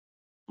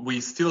we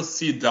still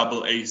see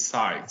double A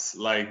sides.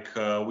 Like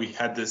we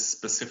had this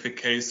specific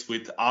case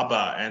with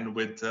ABBA and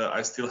with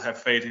I Still Have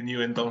Faith in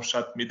You and Don't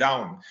Shut Me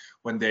Down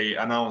when they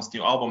announced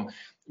new album.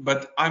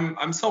 But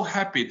I'm so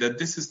happy that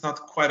this is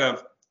not quite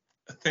a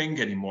thing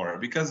anymore,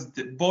 because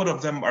both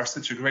of them are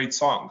such a great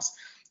songs.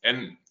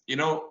 And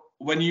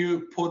when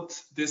you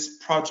put this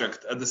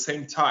project at the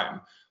same time,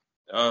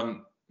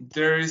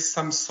 there is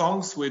some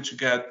songs which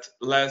get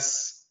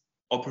less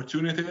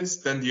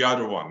opportunities than the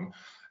other one.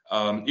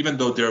 Even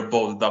though they're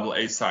both double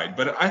A side.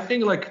 But I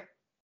think like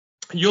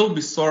You'll Be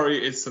Sorry,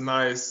 it's a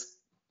nice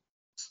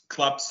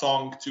club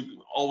song to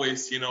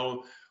always,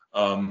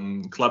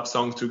 club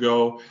song to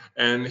go.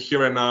 And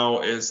Here and Now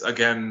is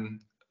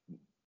again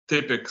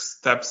typical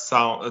step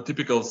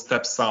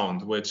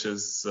sound, which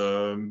is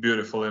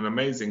beautiful and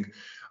amazing.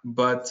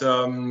 But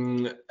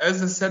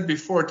as I said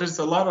before, there's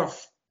a lot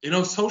of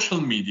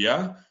social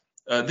media.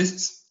 This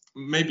is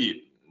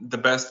maybe the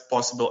best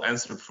possible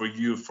answer for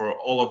you for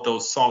all of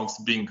those songs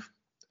being,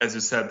 as you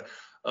said,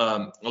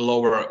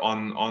 lower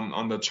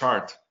on the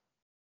chart.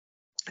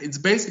 It's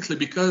basically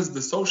because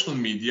the social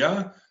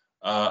media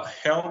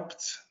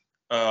helped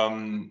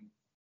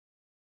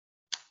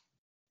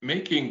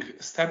making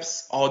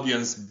Steps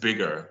audience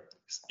bigger.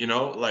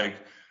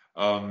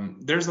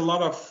 There's a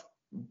lot of,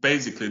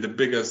 basically the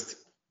biggest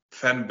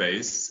fan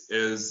base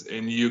is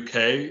in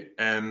UK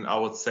and I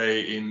would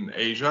say in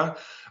Asia.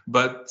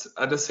 But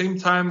at the same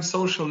time,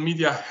 social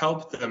media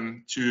helped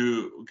them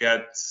to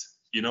get,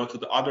 to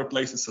the other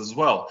places as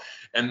well.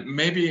 And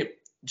maybe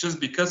just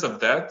because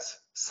of that,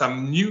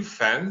 some new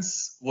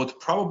fans would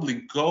probably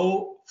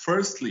go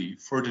firstly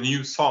for the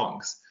new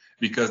songs,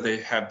 because they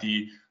have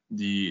the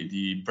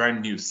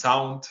brand new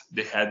sound,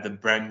 they had the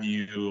brand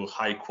new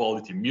high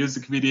quality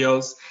music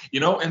videos,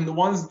 and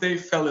once they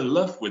fell in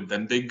love with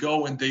them, they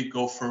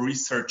go for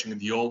researching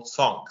the old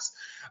songs.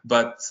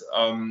 But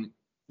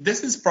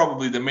this is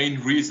probably the main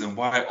reason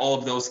why all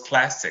of those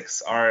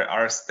classics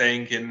are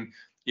staying in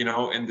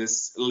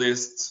this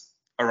list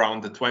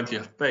around the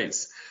 20th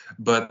place.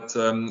 But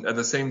at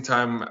the same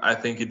time, I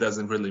think it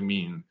doesn't really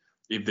mean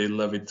if they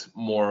love it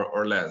more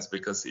or less,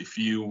 because if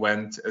you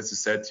went, as you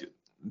said,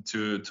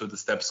 to the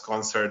Steps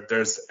concert,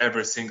 there's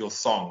every single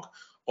song.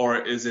 Or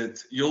is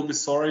it You'll Be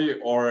Sorry,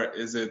 or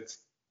is it,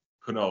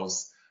 who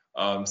knows,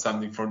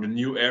 something from the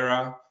new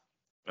era?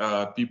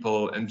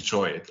 People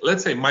enjoy it.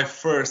 Let's say my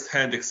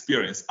first-hand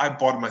experience, I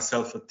bought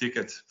myself a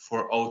ticket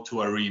for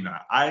O2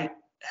 Arena. I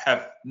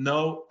have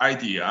no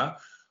idea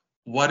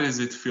what does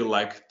it feel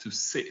like to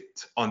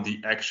sit on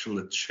the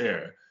actual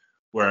chair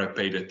where I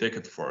paid a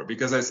ticket for,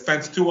 because I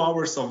spent 2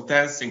 hours of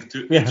dancing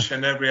to each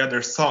and every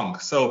other song.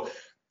 So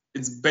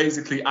it's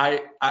basically,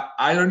 I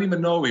don't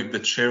even know if the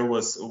chair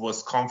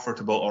was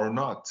comfortable or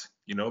not,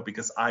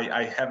 because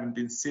I haven't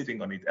been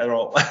sitting on it at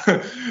all.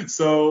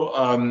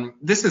 So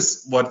this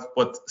is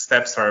what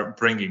Steps are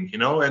bringing,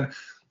 and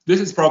this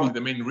is probably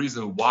the main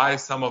reason why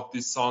some of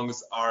these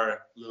songs are a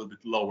little bit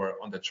lower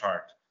on the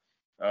chart.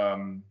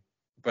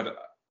 But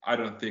I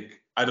don't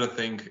think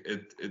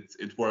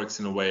it works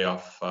in a way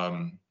of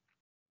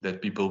that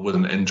people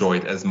wouldn't enjoy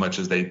it as much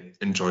as they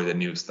enjoy the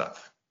new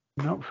stuff.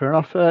 No, fair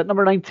enough.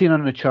 Number 19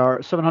 on the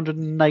chart,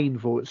 709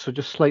 votes, so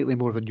just slightly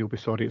more than You'll Be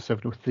Sorry at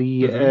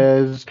 703,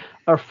 is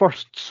our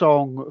first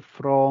song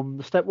from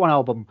the Step 1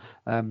 album.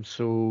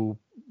 So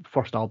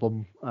first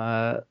album,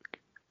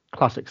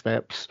 classic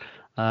Steps,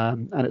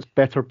 and it's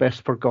Better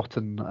Best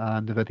Forgotten,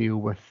 and the video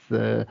with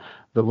the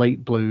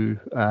light blue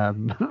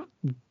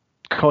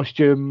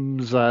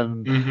costumes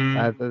and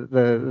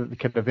the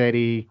kind of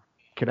very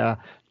kind of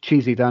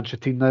cheesy dance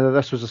routine. Now,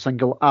 this was a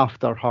single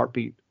after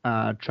Heartbeat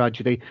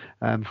tragedy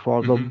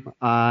for Hmm. them.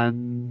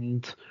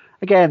 And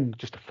again,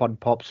 just a fun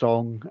pop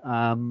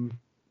song.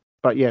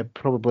 But yeah,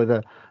 probably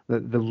the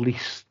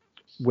least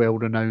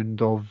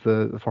well-renowned of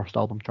the first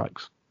album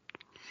tracks.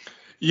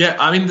 Yeah,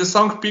 I mean, the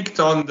song peaked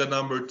on the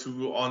number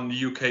 2 on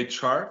the UK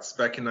charts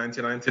back in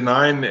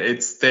 1999.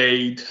 It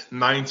stayed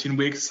 19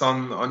 weeks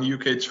on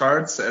UK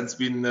charts. It's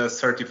been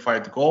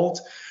certified gold,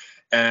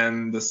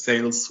 and the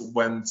sales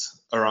went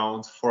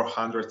around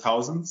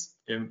 400,000,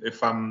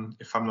 if I'm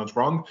not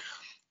wrong.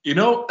 You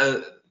know,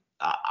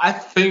 I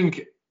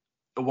think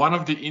one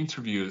of the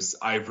interviews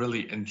I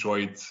really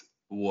enjoyed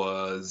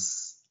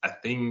was, I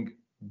think,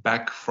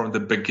 back from the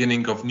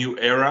beginning of New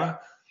Era.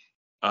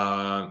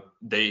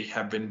 They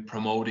have been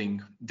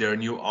promoting their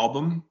new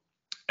album,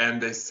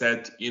 and they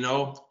said,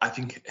 I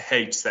think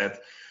H said,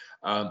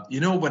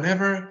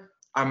 whenever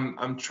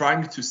I'm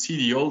trying to see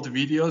the old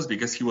videos,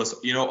 because he was,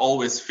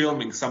 always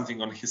filming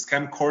something on his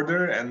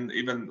camcorder, and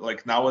even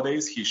like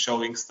nowadays he's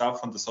showing stuff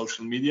on the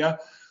social media,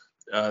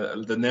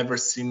 the never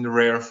seen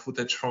rare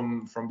footage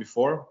from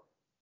before.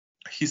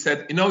 He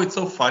said, it's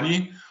so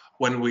funny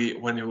when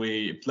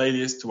we play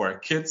this to our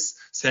kids,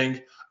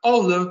 saying,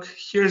 "Oh, look,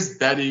 here's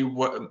Daddy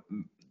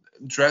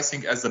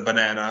dressing as a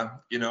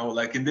banana,"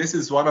 like, and this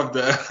is one of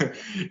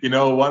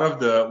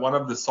the, one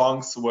of the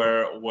songs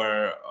where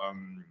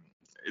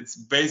it's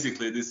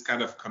basically this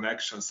kind of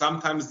connection.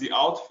 Sometimes the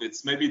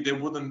outfits, maybe they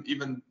wouldn't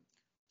even,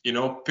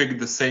 pick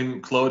the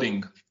same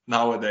clothing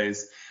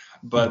nowadays.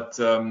 But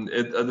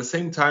at the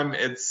same time,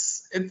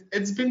 it's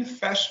been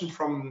fashion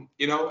from,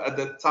 at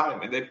that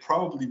time, and they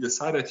probably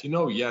decided,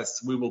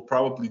 yes, we will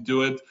probably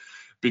do it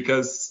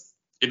because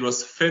it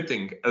was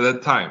fitting at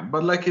that time.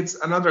 But like, it's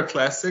another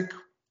classic.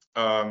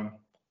 I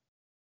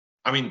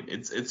mean,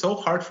 it's so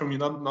hard for me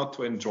not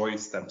to enjoy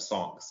Step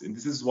songs, and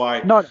this is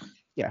why. Not,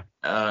 yeah.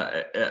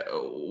 I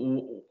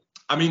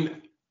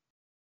mean,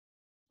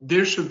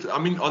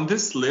 on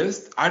this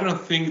list, I don't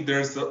think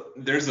there's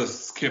a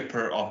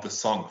skipper of the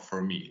song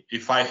for me.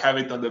 If I have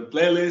it on the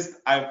playlist,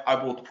 I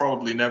would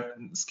probably never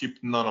skip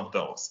none of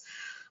those.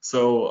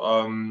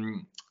 So,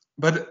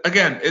 but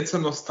again, it's a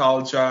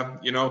nostalgia,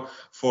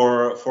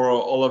 for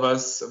all of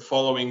us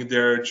following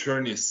their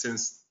journey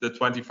since the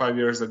 25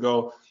 years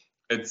ago.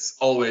 It's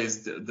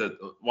always the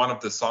one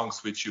of the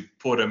songs which you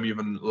put them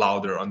even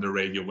louder on the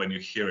radio when you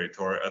hear it,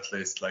 or at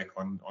least like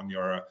on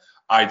your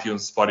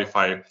iTunes,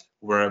 Spotify,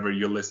 wherever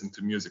you listen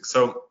to music.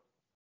 So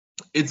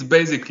it's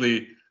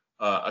basically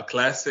a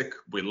classic.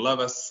 We love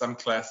us some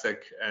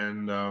classic,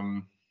 and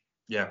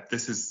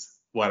this is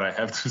what I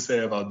have to say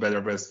about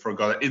Better Best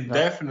Forgotten.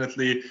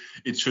 Definitely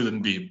it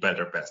shouldn't be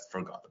Better Best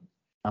Forgotten.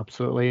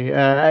 Absolutely.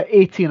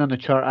 18 on the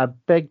chart, a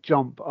big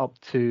jump up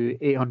to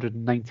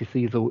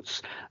 893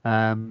 votes.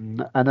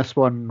 And this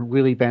one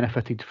really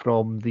benefited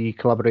from the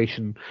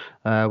collaboration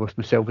with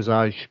Michelle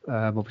Visage,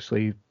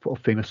 obviously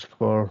famous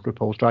for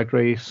RuPaul's Drag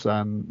Race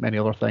and many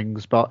other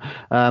things. But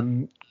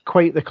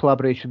quite the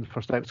collaboration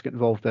for Steps to get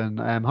involved in.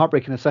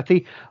 Heartbreak in the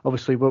City,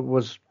 obviously,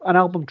 was an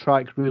album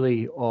track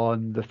really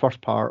on the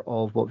first part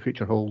of What the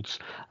Future Holds,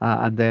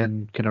 and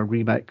then kind of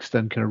remixed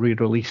and kind of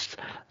re-released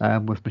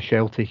with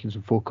Michelle taking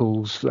some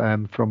vocals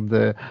from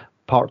the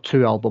Part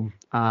 2 album.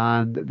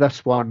 And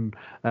this one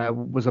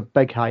was a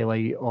big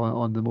highlight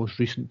on the most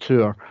recent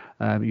tour,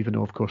 even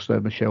though, of course,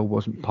 Michelle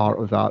wasn't part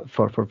of that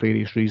for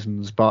various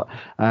reasons. But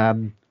I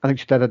think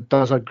she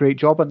does a great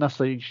job on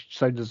this. It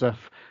sounds as if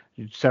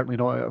you're certainly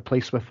not out of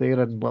place with there,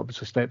 and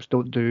obviously Steps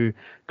don't do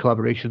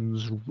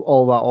collaborations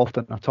all that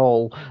often at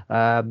all.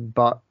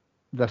 But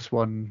this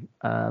one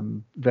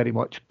very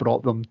much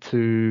brought them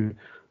to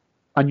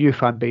a new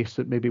fan base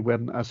that maybe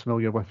weren't as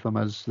familiar with them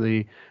as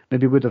they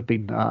maybe would have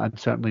been, and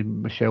certainly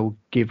Michelle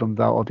gave them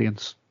that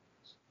audience.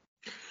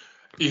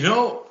 When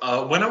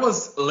I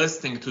was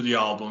listening to the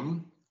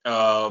album,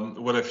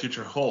 What the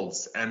Future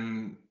Holds,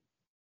 and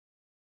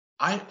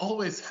I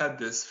always had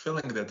this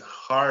feeling that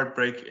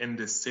Heartbreak in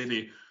the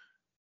City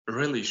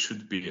really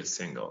should be a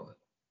single,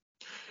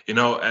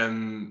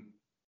 and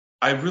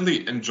I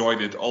really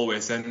enjoyed it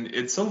always. And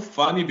it's so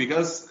funny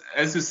because,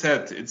 as you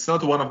said, it's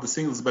not one of the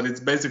singles, but it's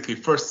basically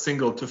first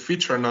single to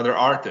feature another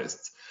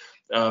artist.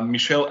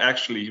 Michelle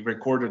actually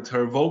recorded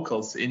her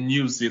vocals in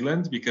New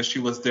Zealand because she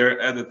was there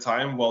at the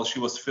time while she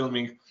was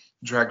filming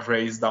Drag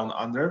Race Down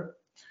Under.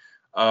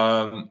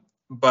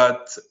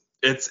 But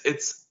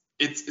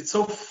it's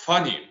so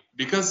funny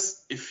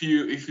because if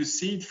you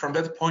see it from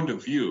that point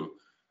of view,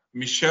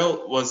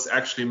 Michelle was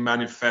actually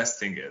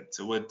manifesting it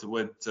with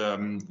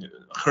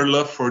her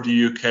love for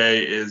the UK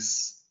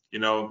is,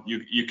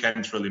 you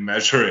can't really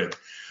measure it,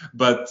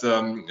 but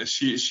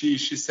she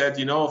said,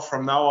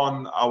 from now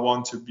on I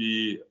want to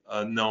be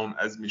known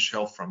as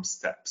Michelle from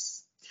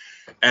Steps.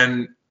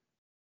 And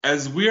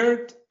as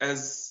weird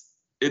as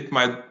it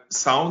might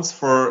sound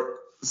for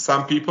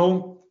some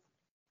people,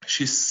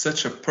 she's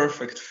such a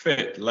perfect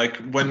fit.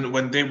 Like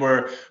when they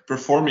were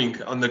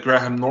performing on the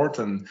Graham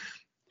Norton,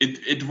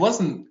 it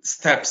wasn't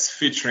Steps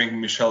featuring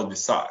Michelle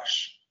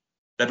Visage.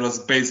 That was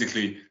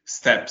basically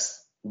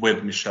Steps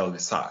with Michelle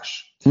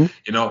Visage.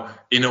 In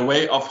a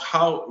way of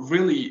how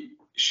really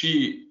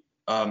she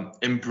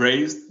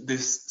embraced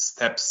this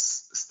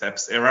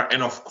steps era,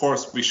 and of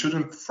course we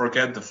shouldn't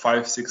forget the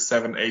 5, 6,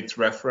 7, 8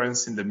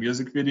 reference in the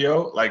music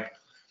video. Like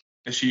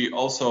she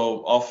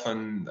also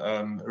often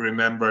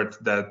remembered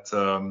that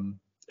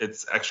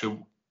it's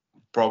actually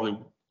probably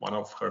one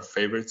of her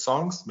favorite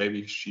songs.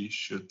 Maybe she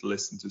should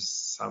listen to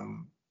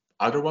some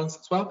other ones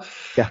as well.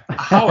 Yeah.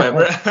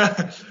 However,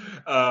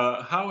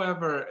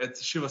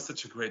 she was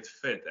such a great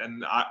fit,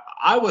 and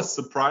I was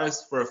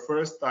surprised for the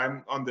first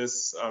time on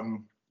this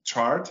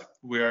chart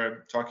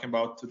we're talking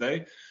about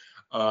today,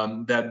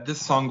 that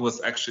this song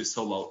was actually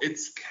so low.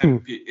 It's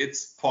campy,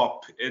 it's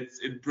pop,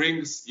 it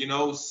brings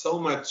so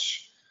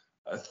much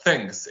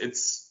things.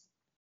 It's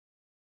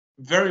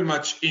very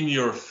much in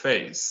your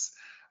face,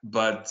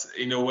 but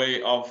in a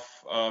way of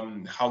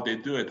how they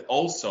do it.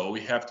 Also,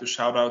 we have to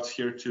shout out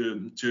here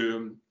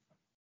to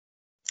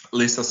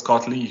Lisa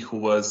Scott Lee, who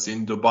was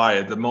in Dubai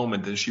at the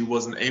moment, and she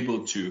wasn't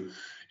able to,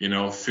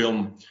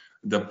 film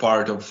the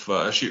part of.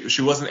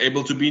 She wasn't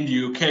able to be in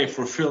the UK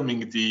for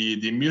filming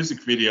the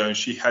music video, and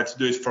she had to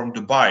do it from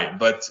Dubai.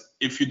 But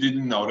if you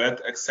didn't know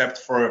that, except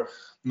for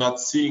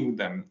not seeing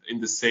them in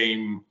the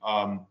same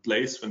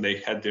place when they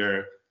had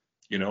their,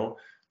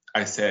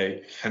 I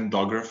say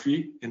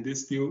handography in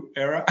this new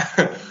era,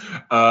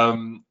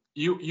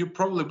 you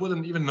probably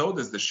wouldn't even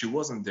notice that she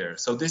wasn't there.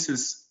 So this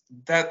is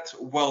that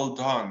well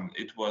done.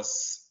 It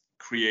was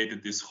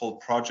created, this whole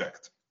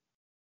project,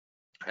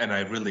 and I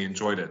really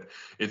enjoyed it.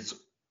 It's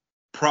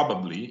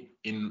probably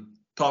in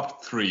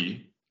top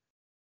 3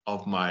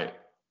 of my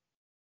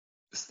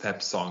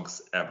step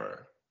songs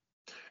ever.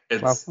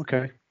 Wow,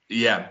 okay.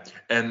 Yeah,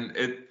 and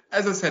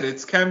as I said,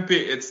 it's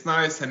campy, it's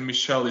nice, and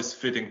Michelle is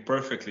fitting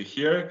perfectly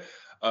here.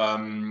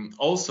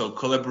 Also,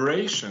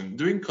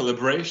 doing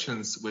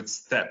collaborations with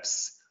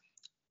steps,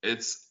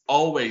 it's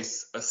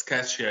always a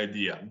sketchy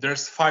idea.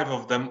 There's 5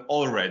 of them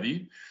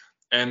already,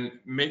 and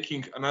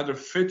making another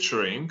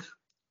featuring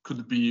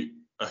could be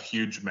a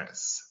huge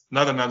mess.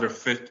 Not another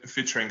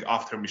featuring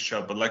after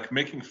Michelle, but like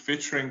making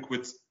featuring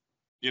with,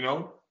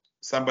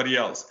 somebody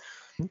else.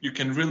 You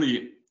can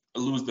really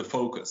lose the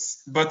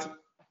focus. But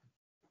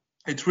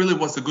it really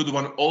was a good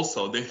one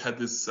also. They had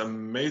this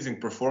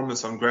amazing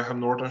performance on Graham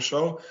Norton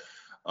show.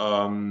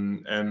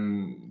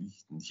 And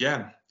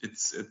yeah,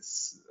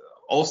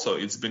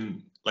 it's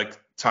been like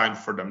time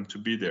for them to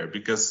be there,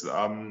 because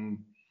the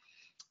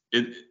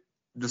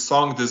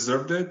song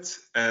deserved it,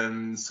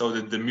 and so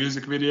did the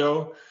music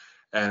video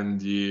and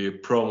the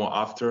promo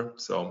after.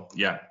 So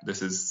yeah,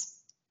 this is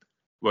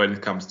when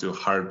it comes to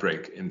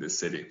heartbreak in this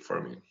city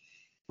for me.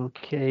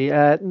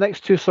 Okay,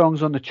 next 2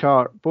 songs on the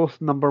chart, both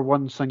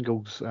 #1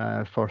 singles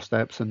for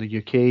Steps in the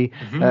UK.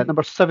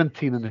 Number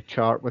 17 in the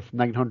chart with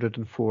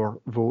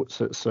 904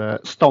 votes. It's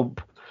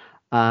Stomp,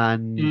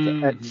 and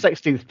at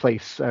 16th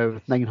place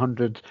with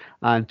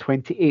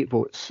 928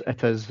 votes,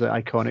 it is the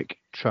iconic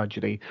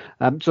Tragedy.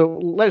 So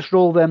let's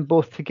roll them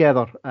both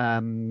together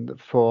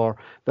for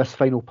this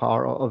final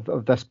part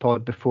of this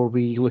pod before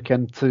we look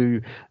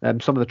into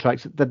some of the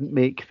tracks that didn't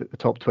make the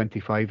top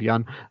 25,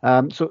 Jan.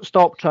 So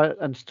Stop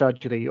and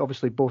Tragedy,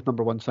 obviously both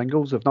 #1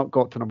 singles, have not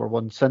got to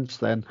 #1 since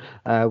then.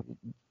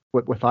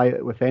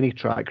 With any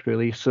track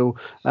really, so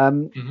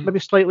maybe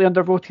slightly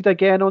undervoted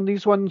again on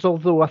these ones,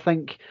 although I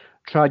think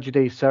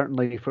Tragedy,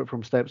 certainly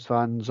from Steps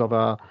fans of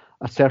a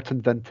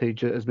certain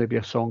vintage, is maybe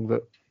a song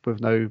that we've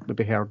now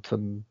maybe heard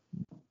and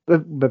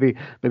maybe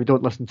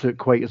don't listen to it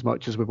quite as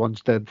much as we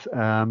once did,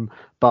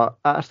 but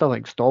I still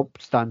think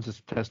Stop stands as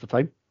the test of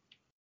time.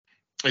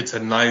 It's a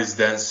nice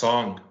dance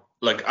song.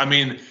 Like, I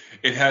mean,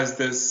 it has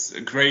this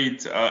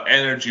great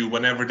energy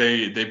whenever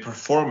they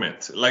perform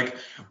it. Like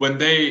when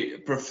they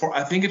perform,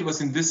 I think it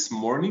was in This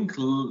Morning,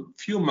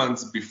 few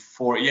months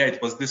before. Yeah,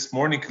 it was This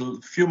Morning,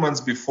 few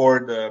months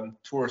before the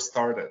tour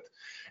started,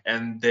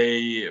 and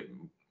they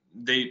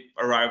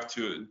arrived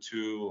to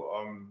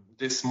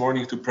This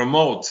Morning to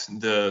promote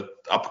the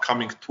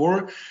upcoming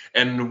tour,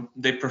 and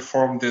they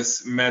performed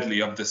this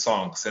medley of the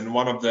songs, and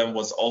one of them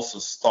was also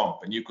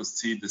Stomp, and you could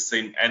see the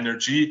same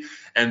energy,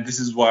 and this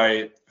is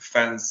why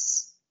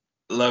fans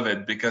love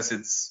it, because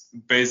it's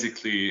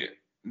basically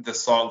the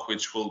song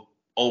which will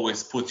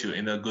always put you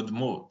in a good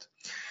mood.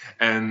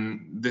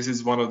 And this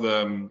is one of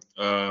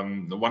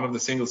the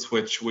singles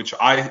which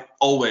I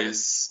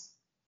always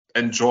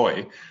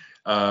enjoy.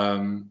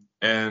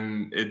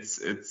 And it's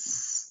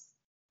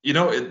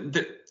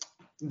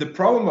the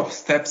problem of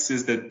Steps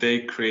is that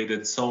they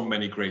created so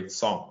many great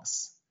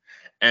songs,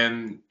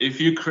 and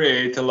if you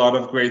create a lot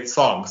of great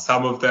songs,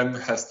 some of them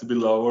has to be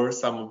lower,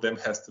 some of them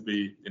has to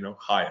be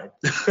higher.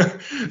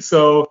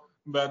 So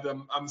but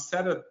I'm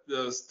sad that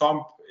the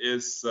Stomp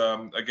is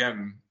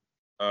again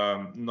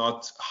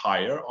not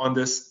higher on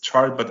this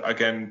chart, but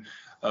again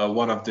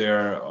one of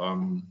their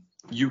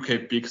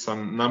UK picks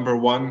on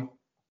 #1,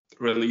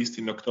 released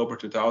in October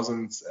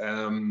 2000.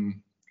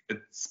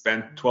 It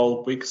spent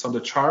 12 weeks on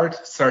the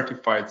chart,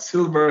 certified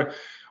silver,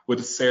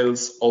 with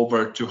sales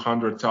over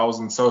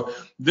 200,000. So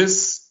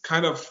this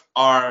kind of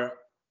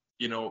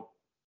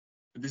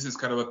this is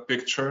kind of a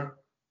picture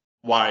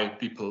why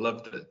people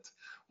loved it,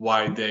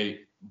 why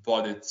they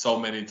bought it so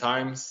many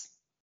times,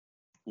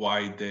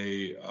 why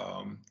they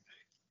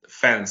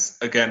fans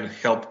again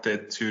helped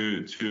it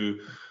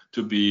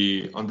to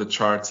be on the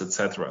charts,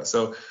 etc.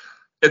 So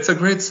it's a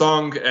great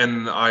song,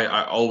 and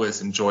I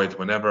always enjoy it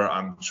whenever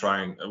I'm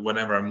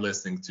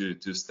listening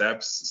to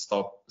Steps.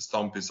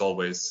 Stomp is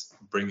always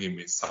bringing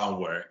me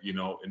somewhere,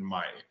 in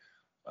my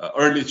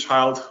early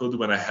childhood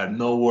when I had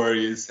no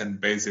worries,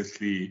 and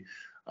basically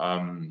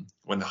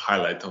when the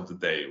highlight of the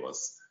day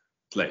was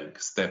playing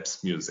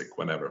Steps music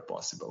whenever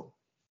possible.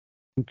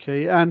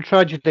 Okay, and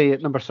Tragedy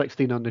at number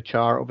 16 on the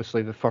chart,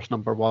 obviously the first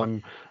number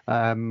one,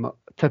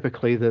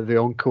 typically the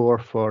encore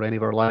for any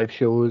of our live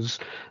shows.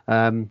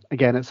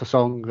 Again, it's a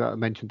song that I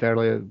mentioned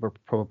earlier, we're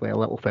probably a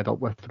little fed up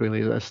with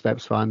really as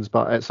Steps fans,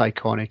 but it's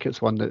iconic.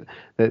 It's one that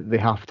they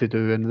have to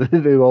do, and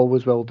they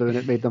always will do, and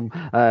it made them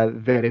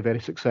very,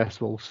 very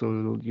successful,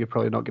 so you're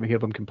probably not going to hear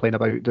them complain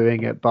about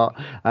doing it, but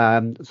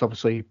it's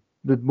obviously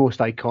the most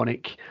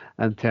iconic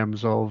in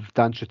terms of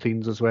dance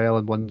routines as well,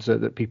 and ones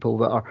that people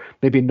that are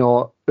maybe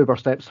not Uber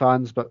Steps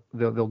fans, but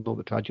they'll know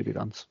the Tragedy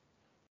dance.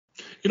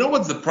 You know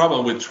what's the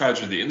problem with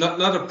Tragedy?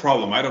 Not a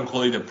problem. I don't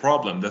call it a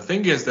problem. The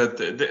thing is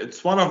that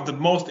it's one of the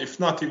most, if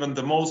not even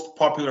the most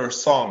popular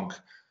song,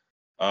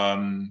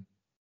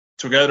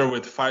 together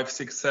with 5,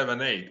 6,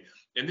 7, 8.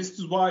 And this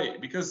is why,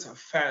 because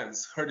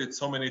fans heard it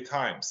so many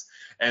times,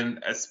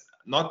 and as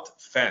not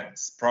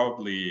fans,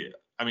 probably.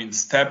 I mean,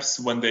 Steps,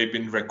 when they've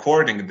been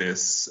recording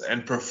this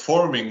and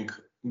performing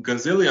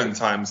gazillion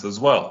times as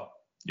well,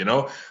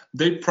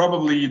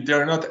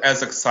 they're not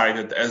as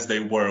excited as they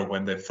were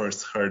when they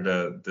first heard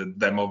the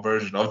demo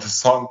version of the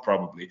song,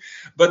 probably.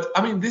 But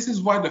I mean, this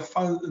is why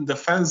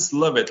the fans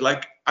love it.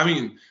 Like, I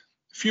mean,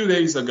 a few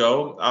days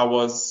ago, I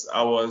was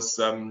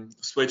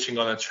switching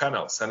on the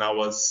channels, and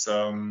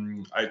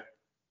I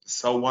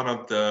saw one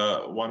of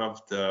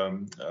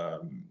the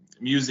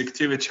music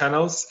TV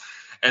channels,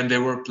 and they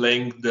were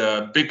playing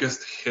the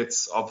biggest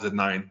hits of the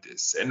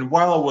 90s. And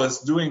while I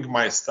was doing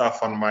my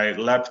stuff on my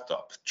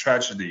laptop,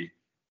 Tragedy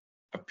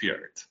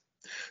appeared.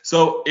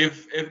 So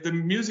if the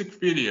music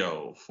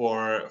video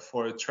for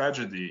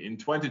Tragedy in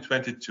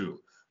 2022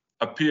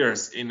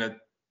 appears in a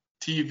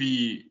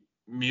TV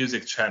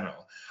music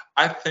channel,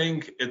 I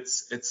think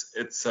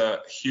it's a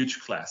huge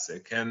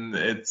classic, and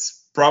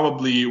it's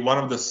probably one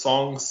of the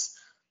songs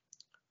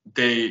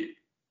they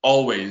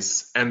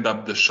always end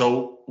up the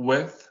show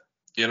with.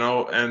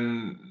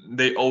 And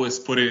they always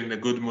put it in a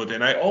good mood.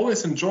 And I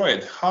always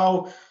enjoyed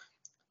how,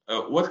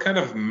 what kind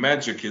of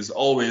magic is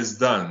always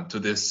done to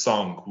this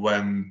song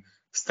when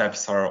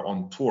Steps are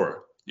on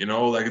tour.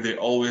 Like they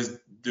always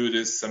do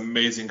this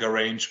amazing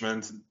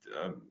arrangement,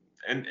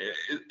 and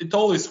it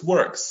always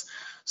works.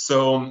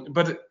 So,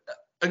 but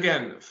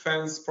again,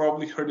 fans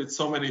probably heard it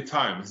so many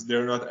times,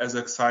 they're not as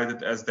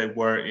excited as they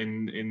were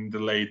in the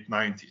late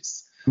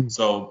 90s.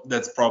 So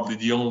that's probably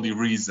the only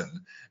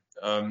reason.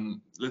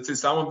 Let's say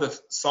some of the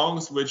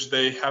songs which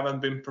they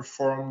haven't been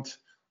performed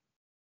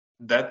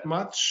that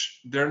much,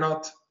 they're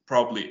not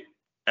probably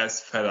as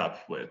fed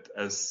up with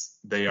as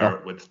they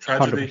are with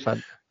Tragedy.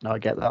 100%. No, I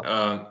get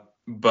that.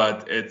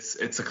 But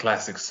it's a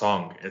classic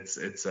song. It's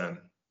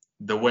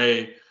the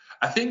way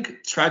I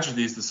think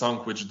Tragedy is the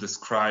song which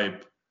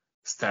describe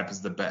Steps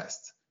the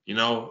best.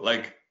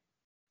 Like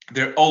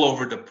they're all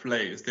over the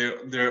place.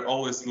 They're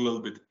always a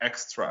little bit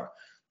extra,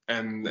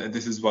 and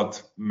this is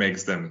what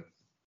makes them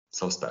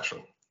so special.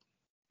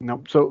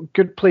 No, so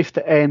good place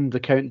to end the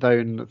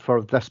countdown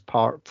for this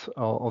part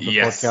of the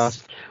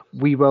podcast.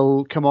 We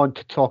will come on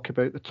to talk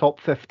about the top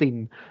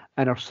 15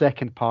 in our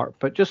second part,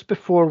 but just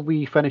before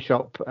we finish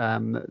up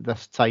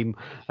this time,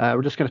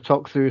 we're just going to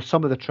talk through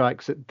some of the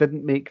tracks that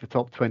didn't make the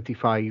top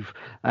 25,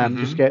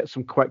 just get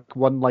some quick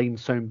one-line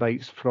sound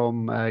bites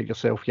from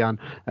yourself, Jan,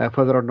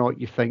 whether or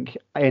not you think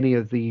any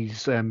of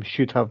these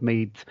should have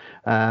made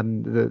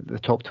the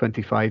top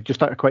 25.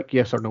 Just a quick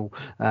yes or no,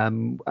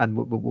 and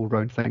we'll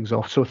round things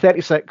off. So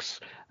 36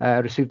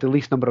 received the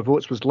least number of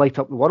votes was Light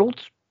Up the World.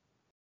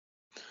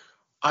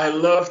 I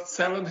loved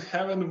Seventh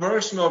Heaven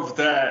version of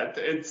that.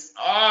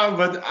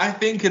 But I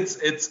think it's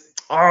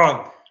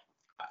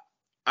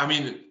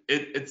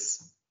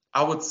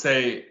I would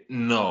say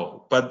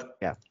no, but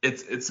yeah,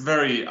 it's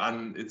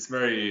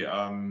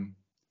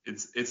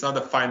not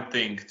a fine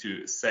thing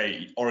to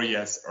say or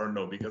yes or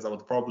no, because I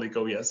would probably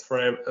go yes for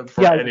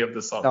any of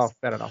the songs. No,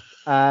 fair enough.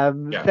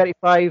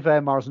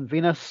 35 Mars and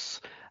Venus.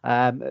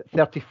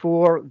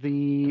 34,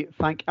 the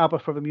Thank ABBA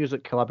for the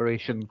Music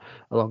collaboration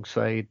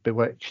alongside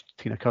Bewitched,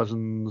 Tina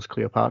Cousins,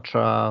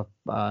 Cleopatra,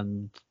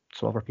 and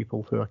some other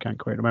people who I can't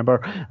quite remember.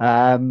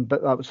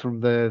 But that was from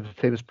the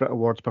famous Brit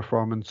Awards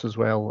performance as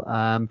well.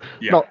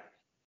 Not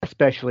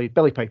especially,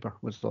 Billy Piper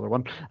was the other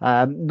one.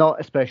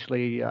 Not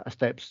especially a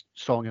Steps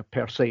song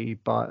per se,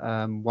 but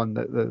one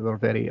that they were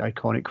very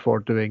iconic for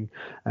doing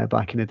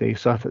back in the day.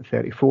 So that's at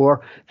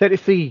 34.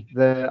 33,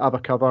 the ABBA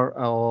cover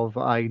of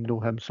I Know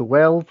Him So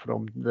Well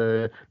from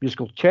the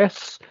musical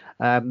Chess.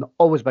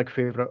 Always big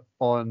favourite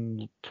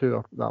on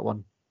tour, that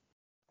one.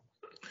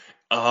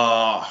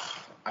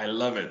 I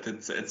love it.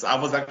 It's. I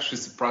was actually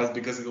surprised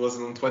because it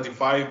wasn't on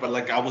 25, but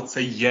like I would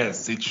say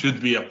yes, it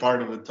should be a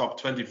part of the top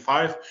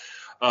 25.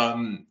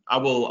 I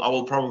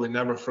will probably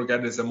never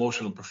forget his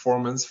emotional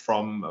performance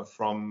from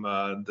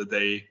the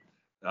day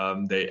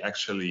they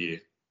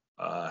actually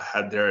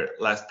had their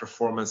last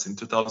performance in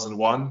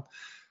 2001.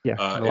 Yeah,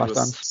 The It Last was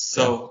Dance.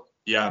 so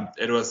yeah,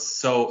 it was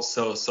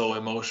so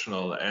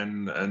emotional,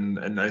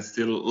 and I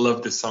still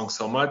love this song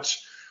so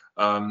much.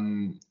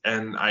 And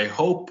I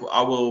hope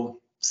I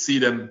will see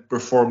them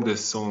perform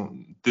this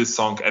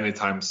song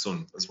anytime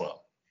soon as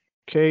well.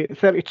 Okay,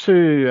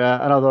 32,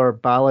 another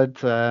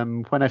ballad,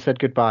 When I Said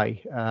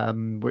Goodbye,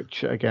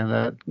 which again,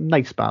 a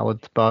nice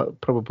ballad, but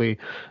probably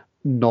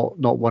not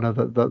one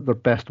of their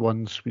best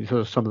ones because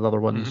of some of the other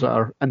ones that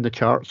are in the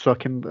charts, so I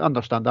can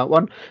understand that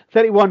one.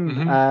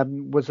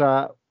 31 was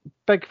a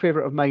big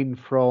favourite of mine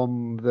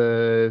from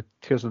the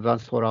Tears on the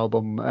Dance Floor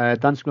album,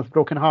 Dancing with a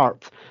Broken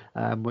Heart,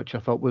 which I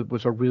thought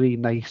was a really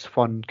nice,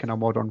 fun kind of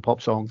modern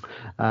pop song,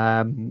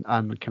 and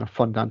kind of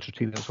fun dance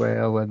routine as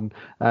well, and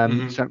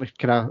certainly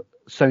kind of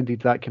sounded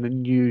that kind of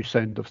new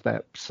sound of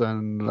Steps,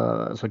 and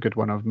it's a good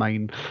one of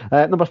mine.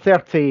 Number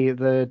 30,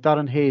 the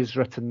Darren Hayes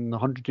written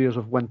 100 Years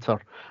of Winter,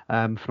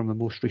 from the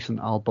most recent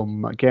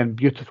album. Again,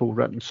 beautiful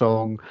written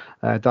song.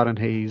 Darren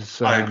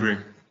Hayes I agree.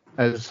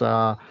 is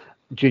a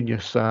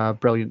genius,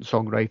 brilliant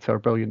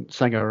songwriter, brilliant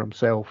singer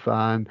himself,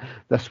 and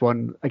this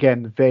one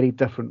again very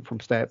different from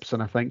Steps,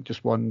 and I think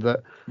just one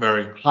that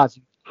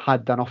hasn't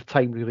had enough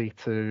time really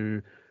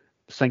to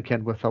sink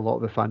in with a lot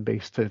of the fan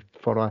base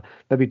for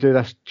maybe do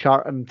this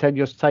chart in 10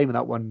 years time, and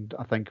that one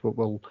I think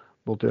will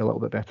do a little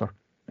bit better.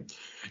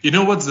 You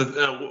know what's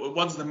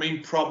the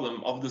main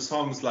problem of the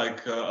songs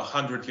like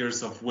 100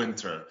 Years of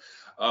Winter?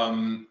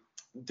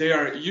 They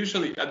are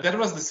usually that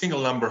was the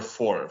single number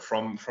 4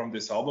 from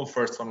this album.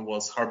 First one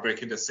was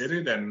Heartbreak in the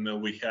City.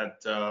 Then we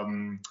had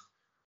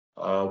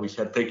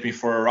Take Me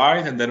for a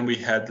Ride, and then we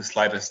had The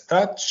Slightest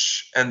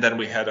Touch, and then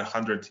we had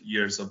 100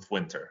 Years of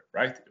Winter.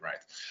 Right.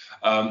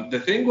 The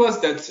thing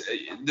was that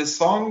the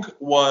song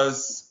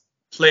was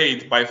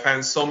played by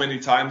fans so many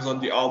times on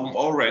the album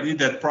already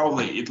that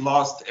probably it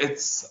lost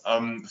its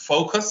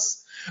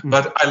focus.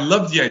 But I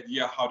love the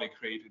idea how they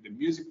created the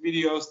music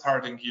video,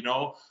 starting,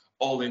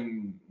 all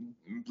in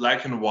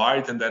black and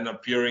white and then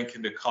appearing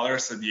in the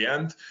colors at the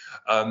end.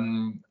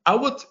 I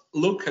would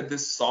look at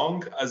this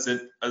song as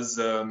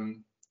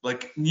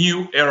like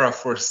new era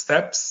for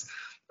Steps,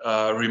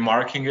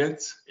 remarking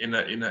it in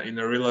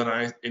a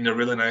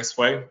really nice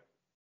way.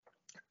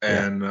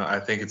 And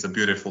I think it's a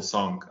beautiful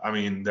song. I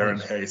mean,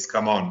 Darren Hayes,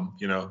 come on,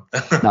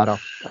 No,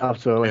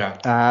 absolutely.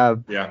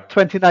 Yeah.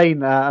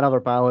 29, another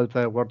ballad,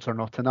 Words Are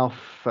Not Enough,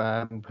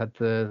 had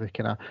the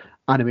kind of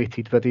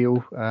animated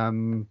video.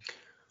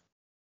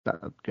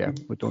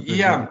 We don't really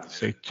need to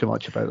say too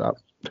much about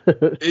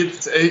that.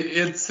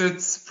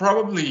 It's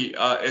probably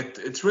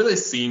it really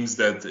seems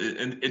that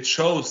it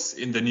shows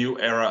in the new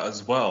era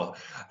as well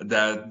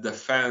that the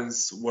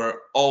fans were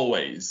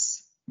always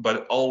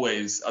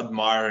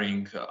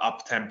admiring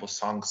up-tempo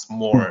songs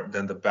more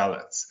than the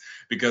ballads,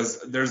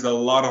 because there's a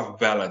lot of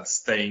ballads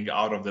staying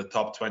out of the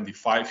top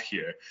 25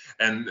 here,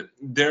 and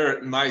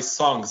they're nice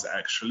songs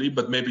actually,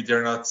 but maybe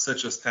they're not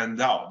such a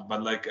standout.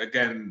 But like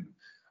again,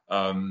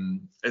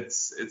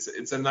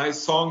 it's a nice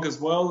song as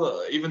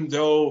well, even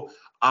though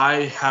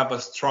I have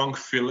a strong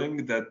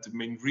feeling that the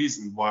main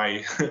reason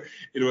why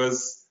it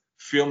was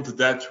filmed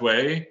that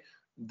way,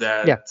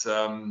 that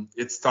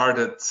it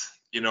started,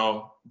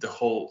 the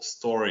whole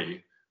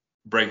story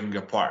breaking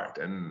apart.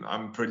 And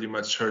I'm pretty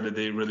much sure that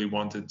they really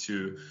wanted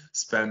to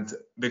spend,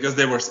 because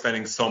they were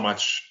spending so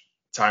much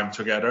time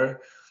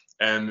together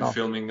and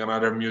filming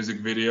another music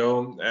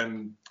video.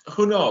 And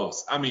who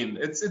knows? I mean,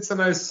 it's a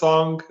nice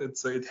song.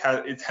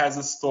 It has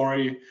a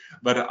story,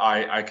 but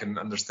I can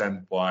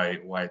understand why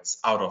it's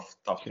out of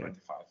top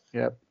 25.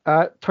 Yeah.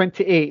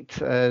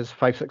 28 is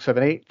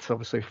 5678.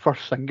 Obviously,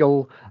 first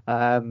single,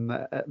 a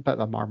bit of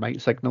a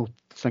Marmite single,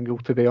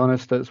 to be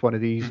honest. It's one of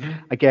these,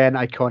 again,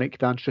 iconic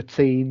dance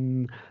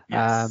routine,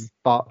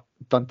 but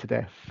done to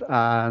death.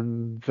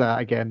 And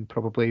again,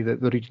 probably the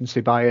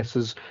Regency bias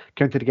is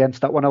counted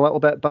against that one a little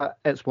bit, but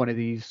it's one of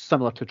these,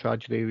 similar to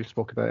Tragedy we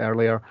spoke about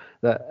earlier,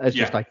 that is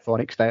just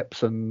iconic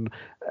Steps. And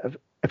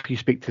if you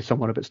speak to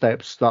someone about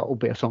Steps, that will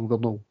be a song they'll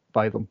know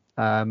by them.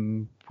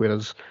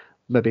 Whereas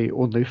maybe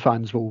only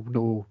fans will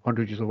know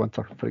 100 Years of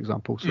Winter, for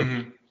example. So.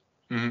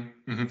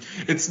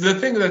 It's the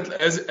thing that,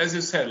 as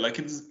you said, like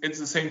it's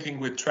the same thing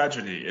with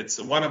Tragedy. It's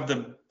one of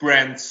the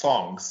brand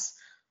songs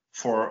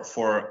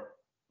for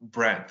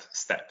brand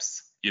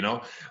Steps,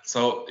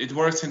 so it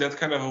works in that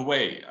kind of a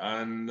way.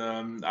 And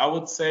I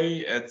would say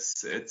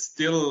it's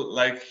still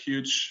like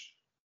huge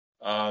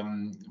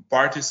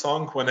party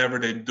song whenever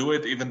they do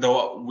it, even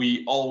though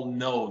we all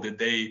know that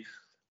they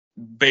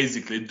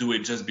basically do it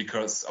just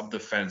because of the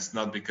fans,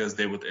 not because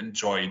they would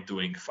enjoy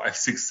doing 5,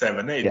 6,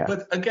 7, 8. Yeah.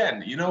 But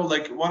again,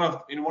 like in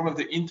one of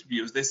the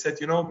interviews, they said,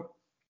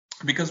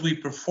 because we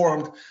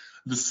performed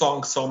the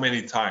song so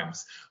many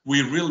times,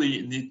 we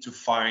really need to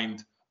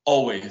find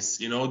always,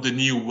 the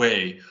new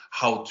way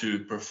how to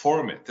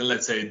perform it. And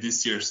let's say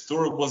this year's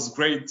tour was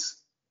great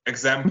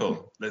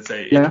example. Let's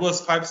say it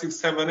was 5, 6,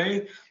 7,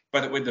 8,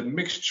 but with a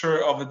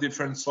mixture of the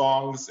different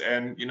songs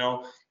and,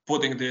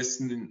 putting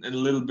this in a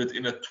little bit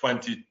in a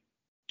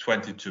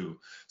 2022.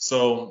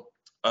 So,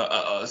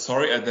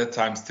 sorry, at that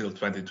time still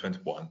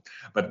 2021.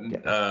 But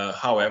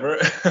however,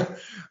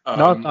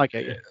 no, I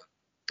get you.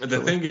 The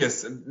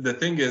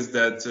thing is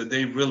that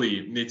they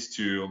really need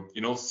to,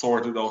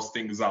 sort those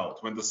things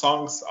out. When the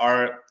songs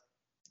are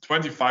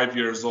 25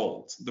 years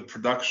old, the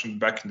production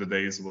back in the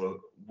days were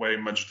way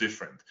much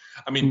different.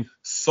 I mean,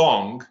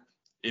 Song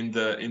in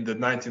the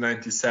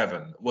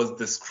 1997 was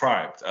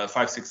described,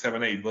 5, 6,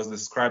 7, 8 was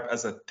described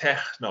as a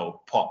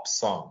techno pop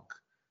song.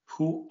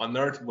 Who on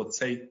earth would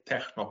say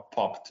techno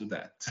pop to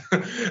that?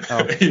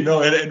 Oh.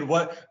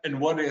 and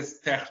what is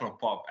techno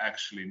pop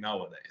actually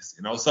nowadays?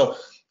 So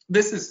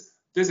this is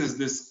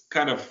this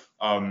kind of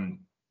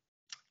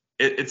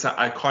it's an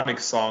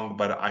iconic song,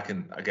 but I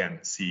can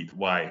again see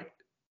why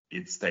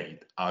it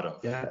stayed out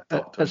of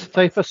top 25. It's the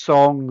type of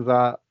song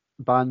that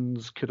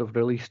bands could have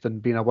released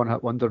and been a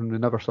one-hit wonder, and we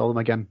never saw them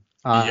again.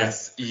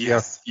 Yes.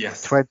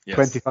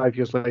 25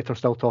 years later,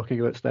 still talking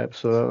about Steps.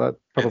 So that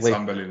probably it's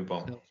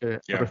unbelievable.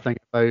 Everything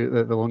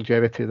about the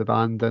longevity of the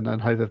band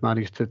and how they've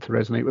managed to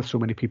resonate with so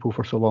many people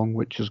for so long,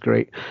 which is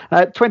great.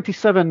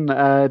 27,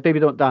 Baby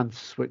Don't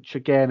Dance, which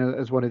again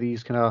is one of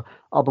these kind of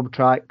album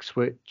tracks,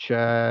 which came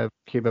a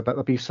bit of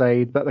a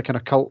B-side, bit of a kind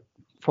of cult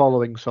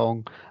following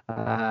song.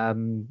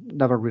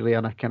 Never really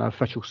on a kind of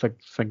official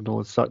signal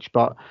as such,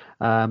 but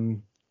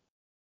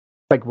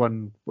big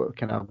one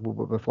kind of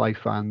with live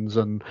fans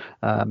and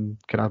kind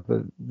of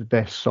the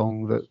best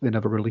song that they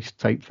never released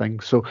type thing.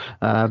 So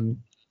the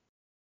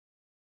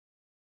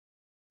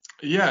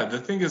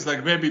thing is,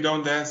 like, Baby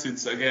Don't Dance,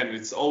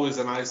 it's always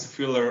a nice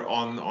filler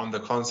on the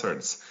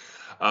concerts.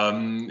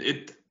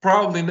 It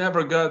probably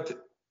never got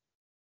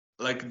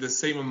like the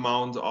same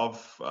amount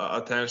of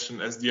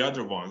attention as the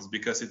other ones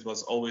because it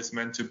was always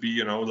meant to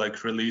be,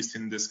 like released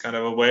in this kind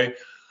of a way.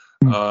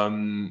 I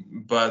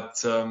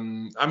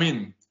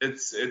mean,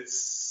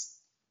 it's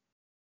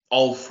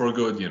all for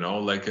good,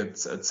 like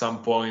it's at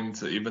some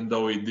point, even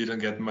though it didn't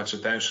get much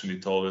attention,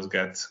 it always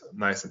gets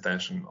nice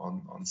attention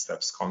on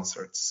Steps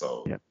concerts.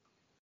 So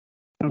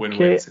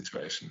win-win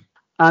situation.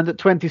 And at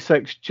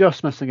 26,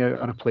 just missing out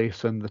on a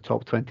place in the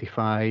top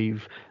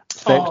 25,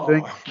 Steps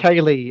doing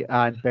Kylie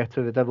and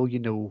Better the Devil You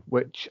Know,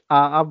 which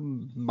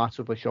I'm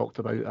massively shocked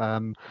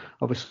about.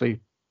 Obviously,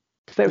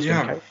 Steps doing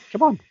Kylie,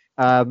 come on.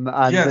 And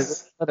they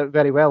did it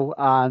very well,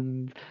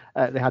 and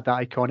they had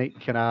that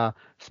iconic kind of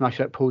smash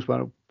it poll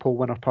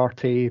winner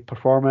party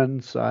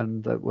performance,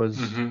 and it was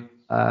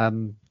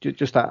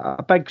just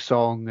a big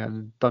song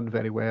and done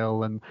very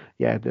well. And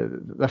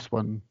this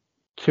one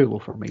too low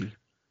for me.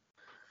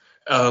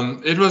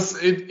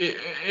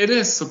 It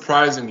is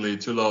surprisingly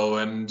too low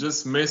and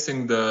just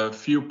missing the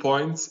few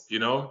points,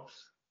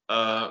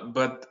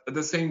 but at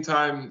the same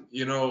time,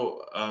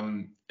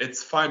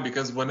 it's fine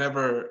because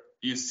whenever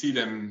you see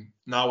them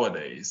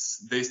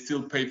nowadays, they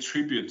still pay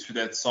tribute to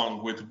that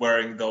song with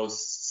wearing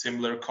those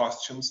similar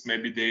costumes.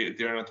 Maybe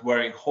they're not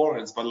wearing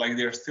horns, but like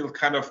they're still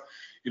kind of,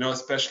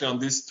 especially on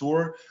this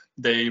tour,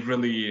 they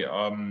really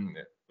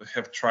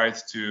have tried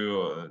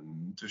to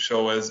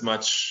show as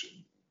much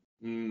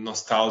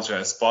nostalgia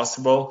as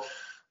possible.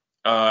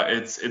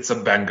 It's a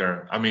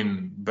banger. I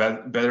mean,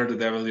 Better the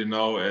Devil You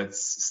Know,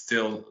 it's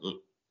still,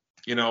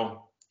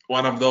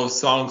 one of those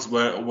songs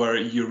where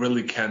you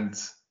really can't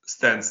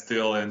stand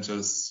still and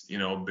just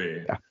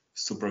be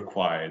super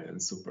quiet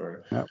and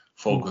super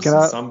focused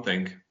on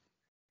something.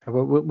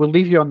 We'll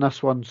leave you on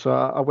this one. So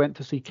I went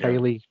to see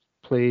Kylie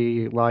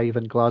play live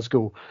in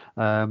Glasgow,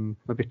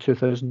 maybe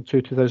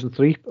 2002,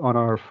 2003 on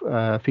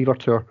our Fever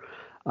tour,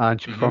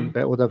 and she performed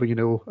Better Whatever You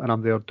Know, and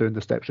I'm there doing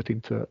the Steps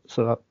routine to it.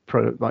 So that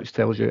pretty much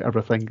tells you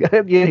everything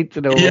you need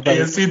to know.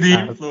 You see the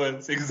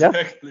influence,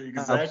 exactly.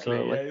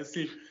 Yeah,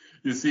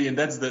 you see, and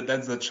that's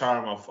the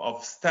charm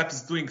of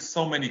Steps doing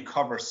so many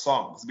cover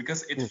songs,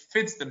 because it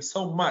fits them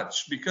so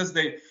much, because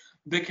they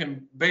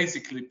can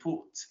basically put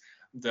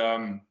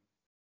the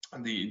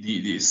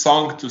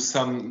song to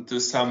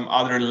some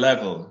other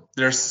level.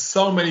 There's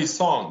so many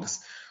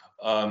songs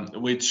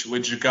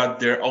which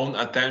got their own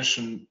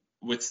attention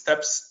with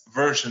Steps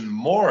version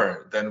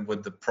more than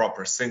with the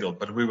proper single,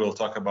 but we will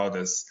talk about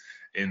this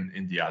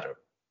in the other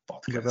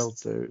podcast. We will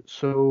do.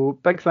 So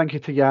big thank you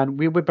to Jan.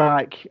 We'll be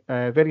back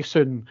very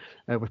soon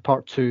with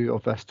part 2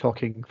 of this,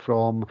 talking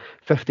from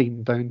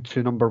 15 down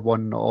to number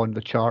 1 on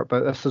the chart.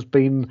 But this has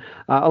been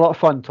a lot of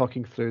fun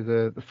talking through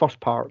the first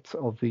part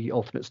of the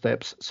Ultimate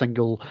Steps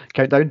single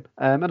countdown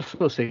in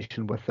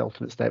association with the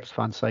Ultimate Steps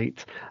fan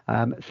site.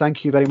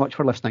 Thank you very much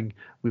for listening.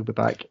 We'll be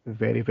back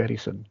very, very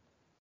soon.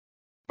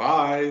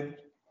 Bye.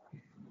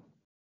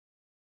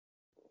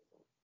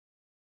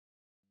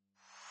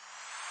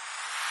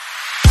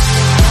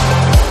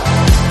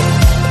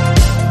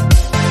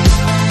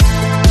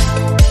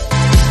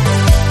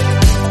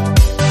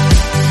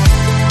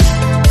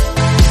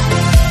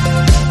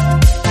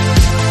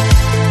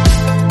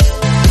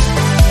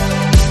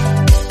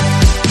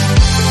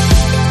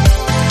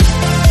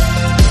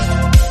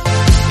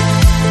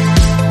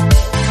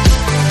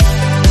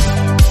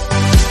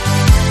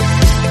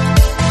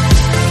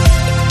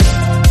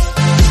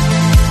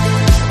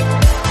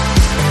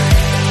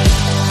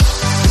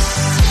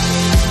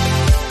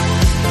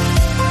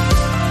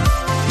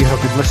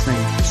 been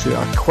listening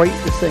to a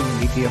Quite the Thing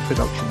media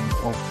production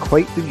of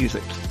Quite the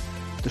Music,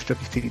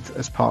 distributed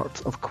as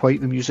part of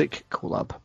Quite the Music Collab.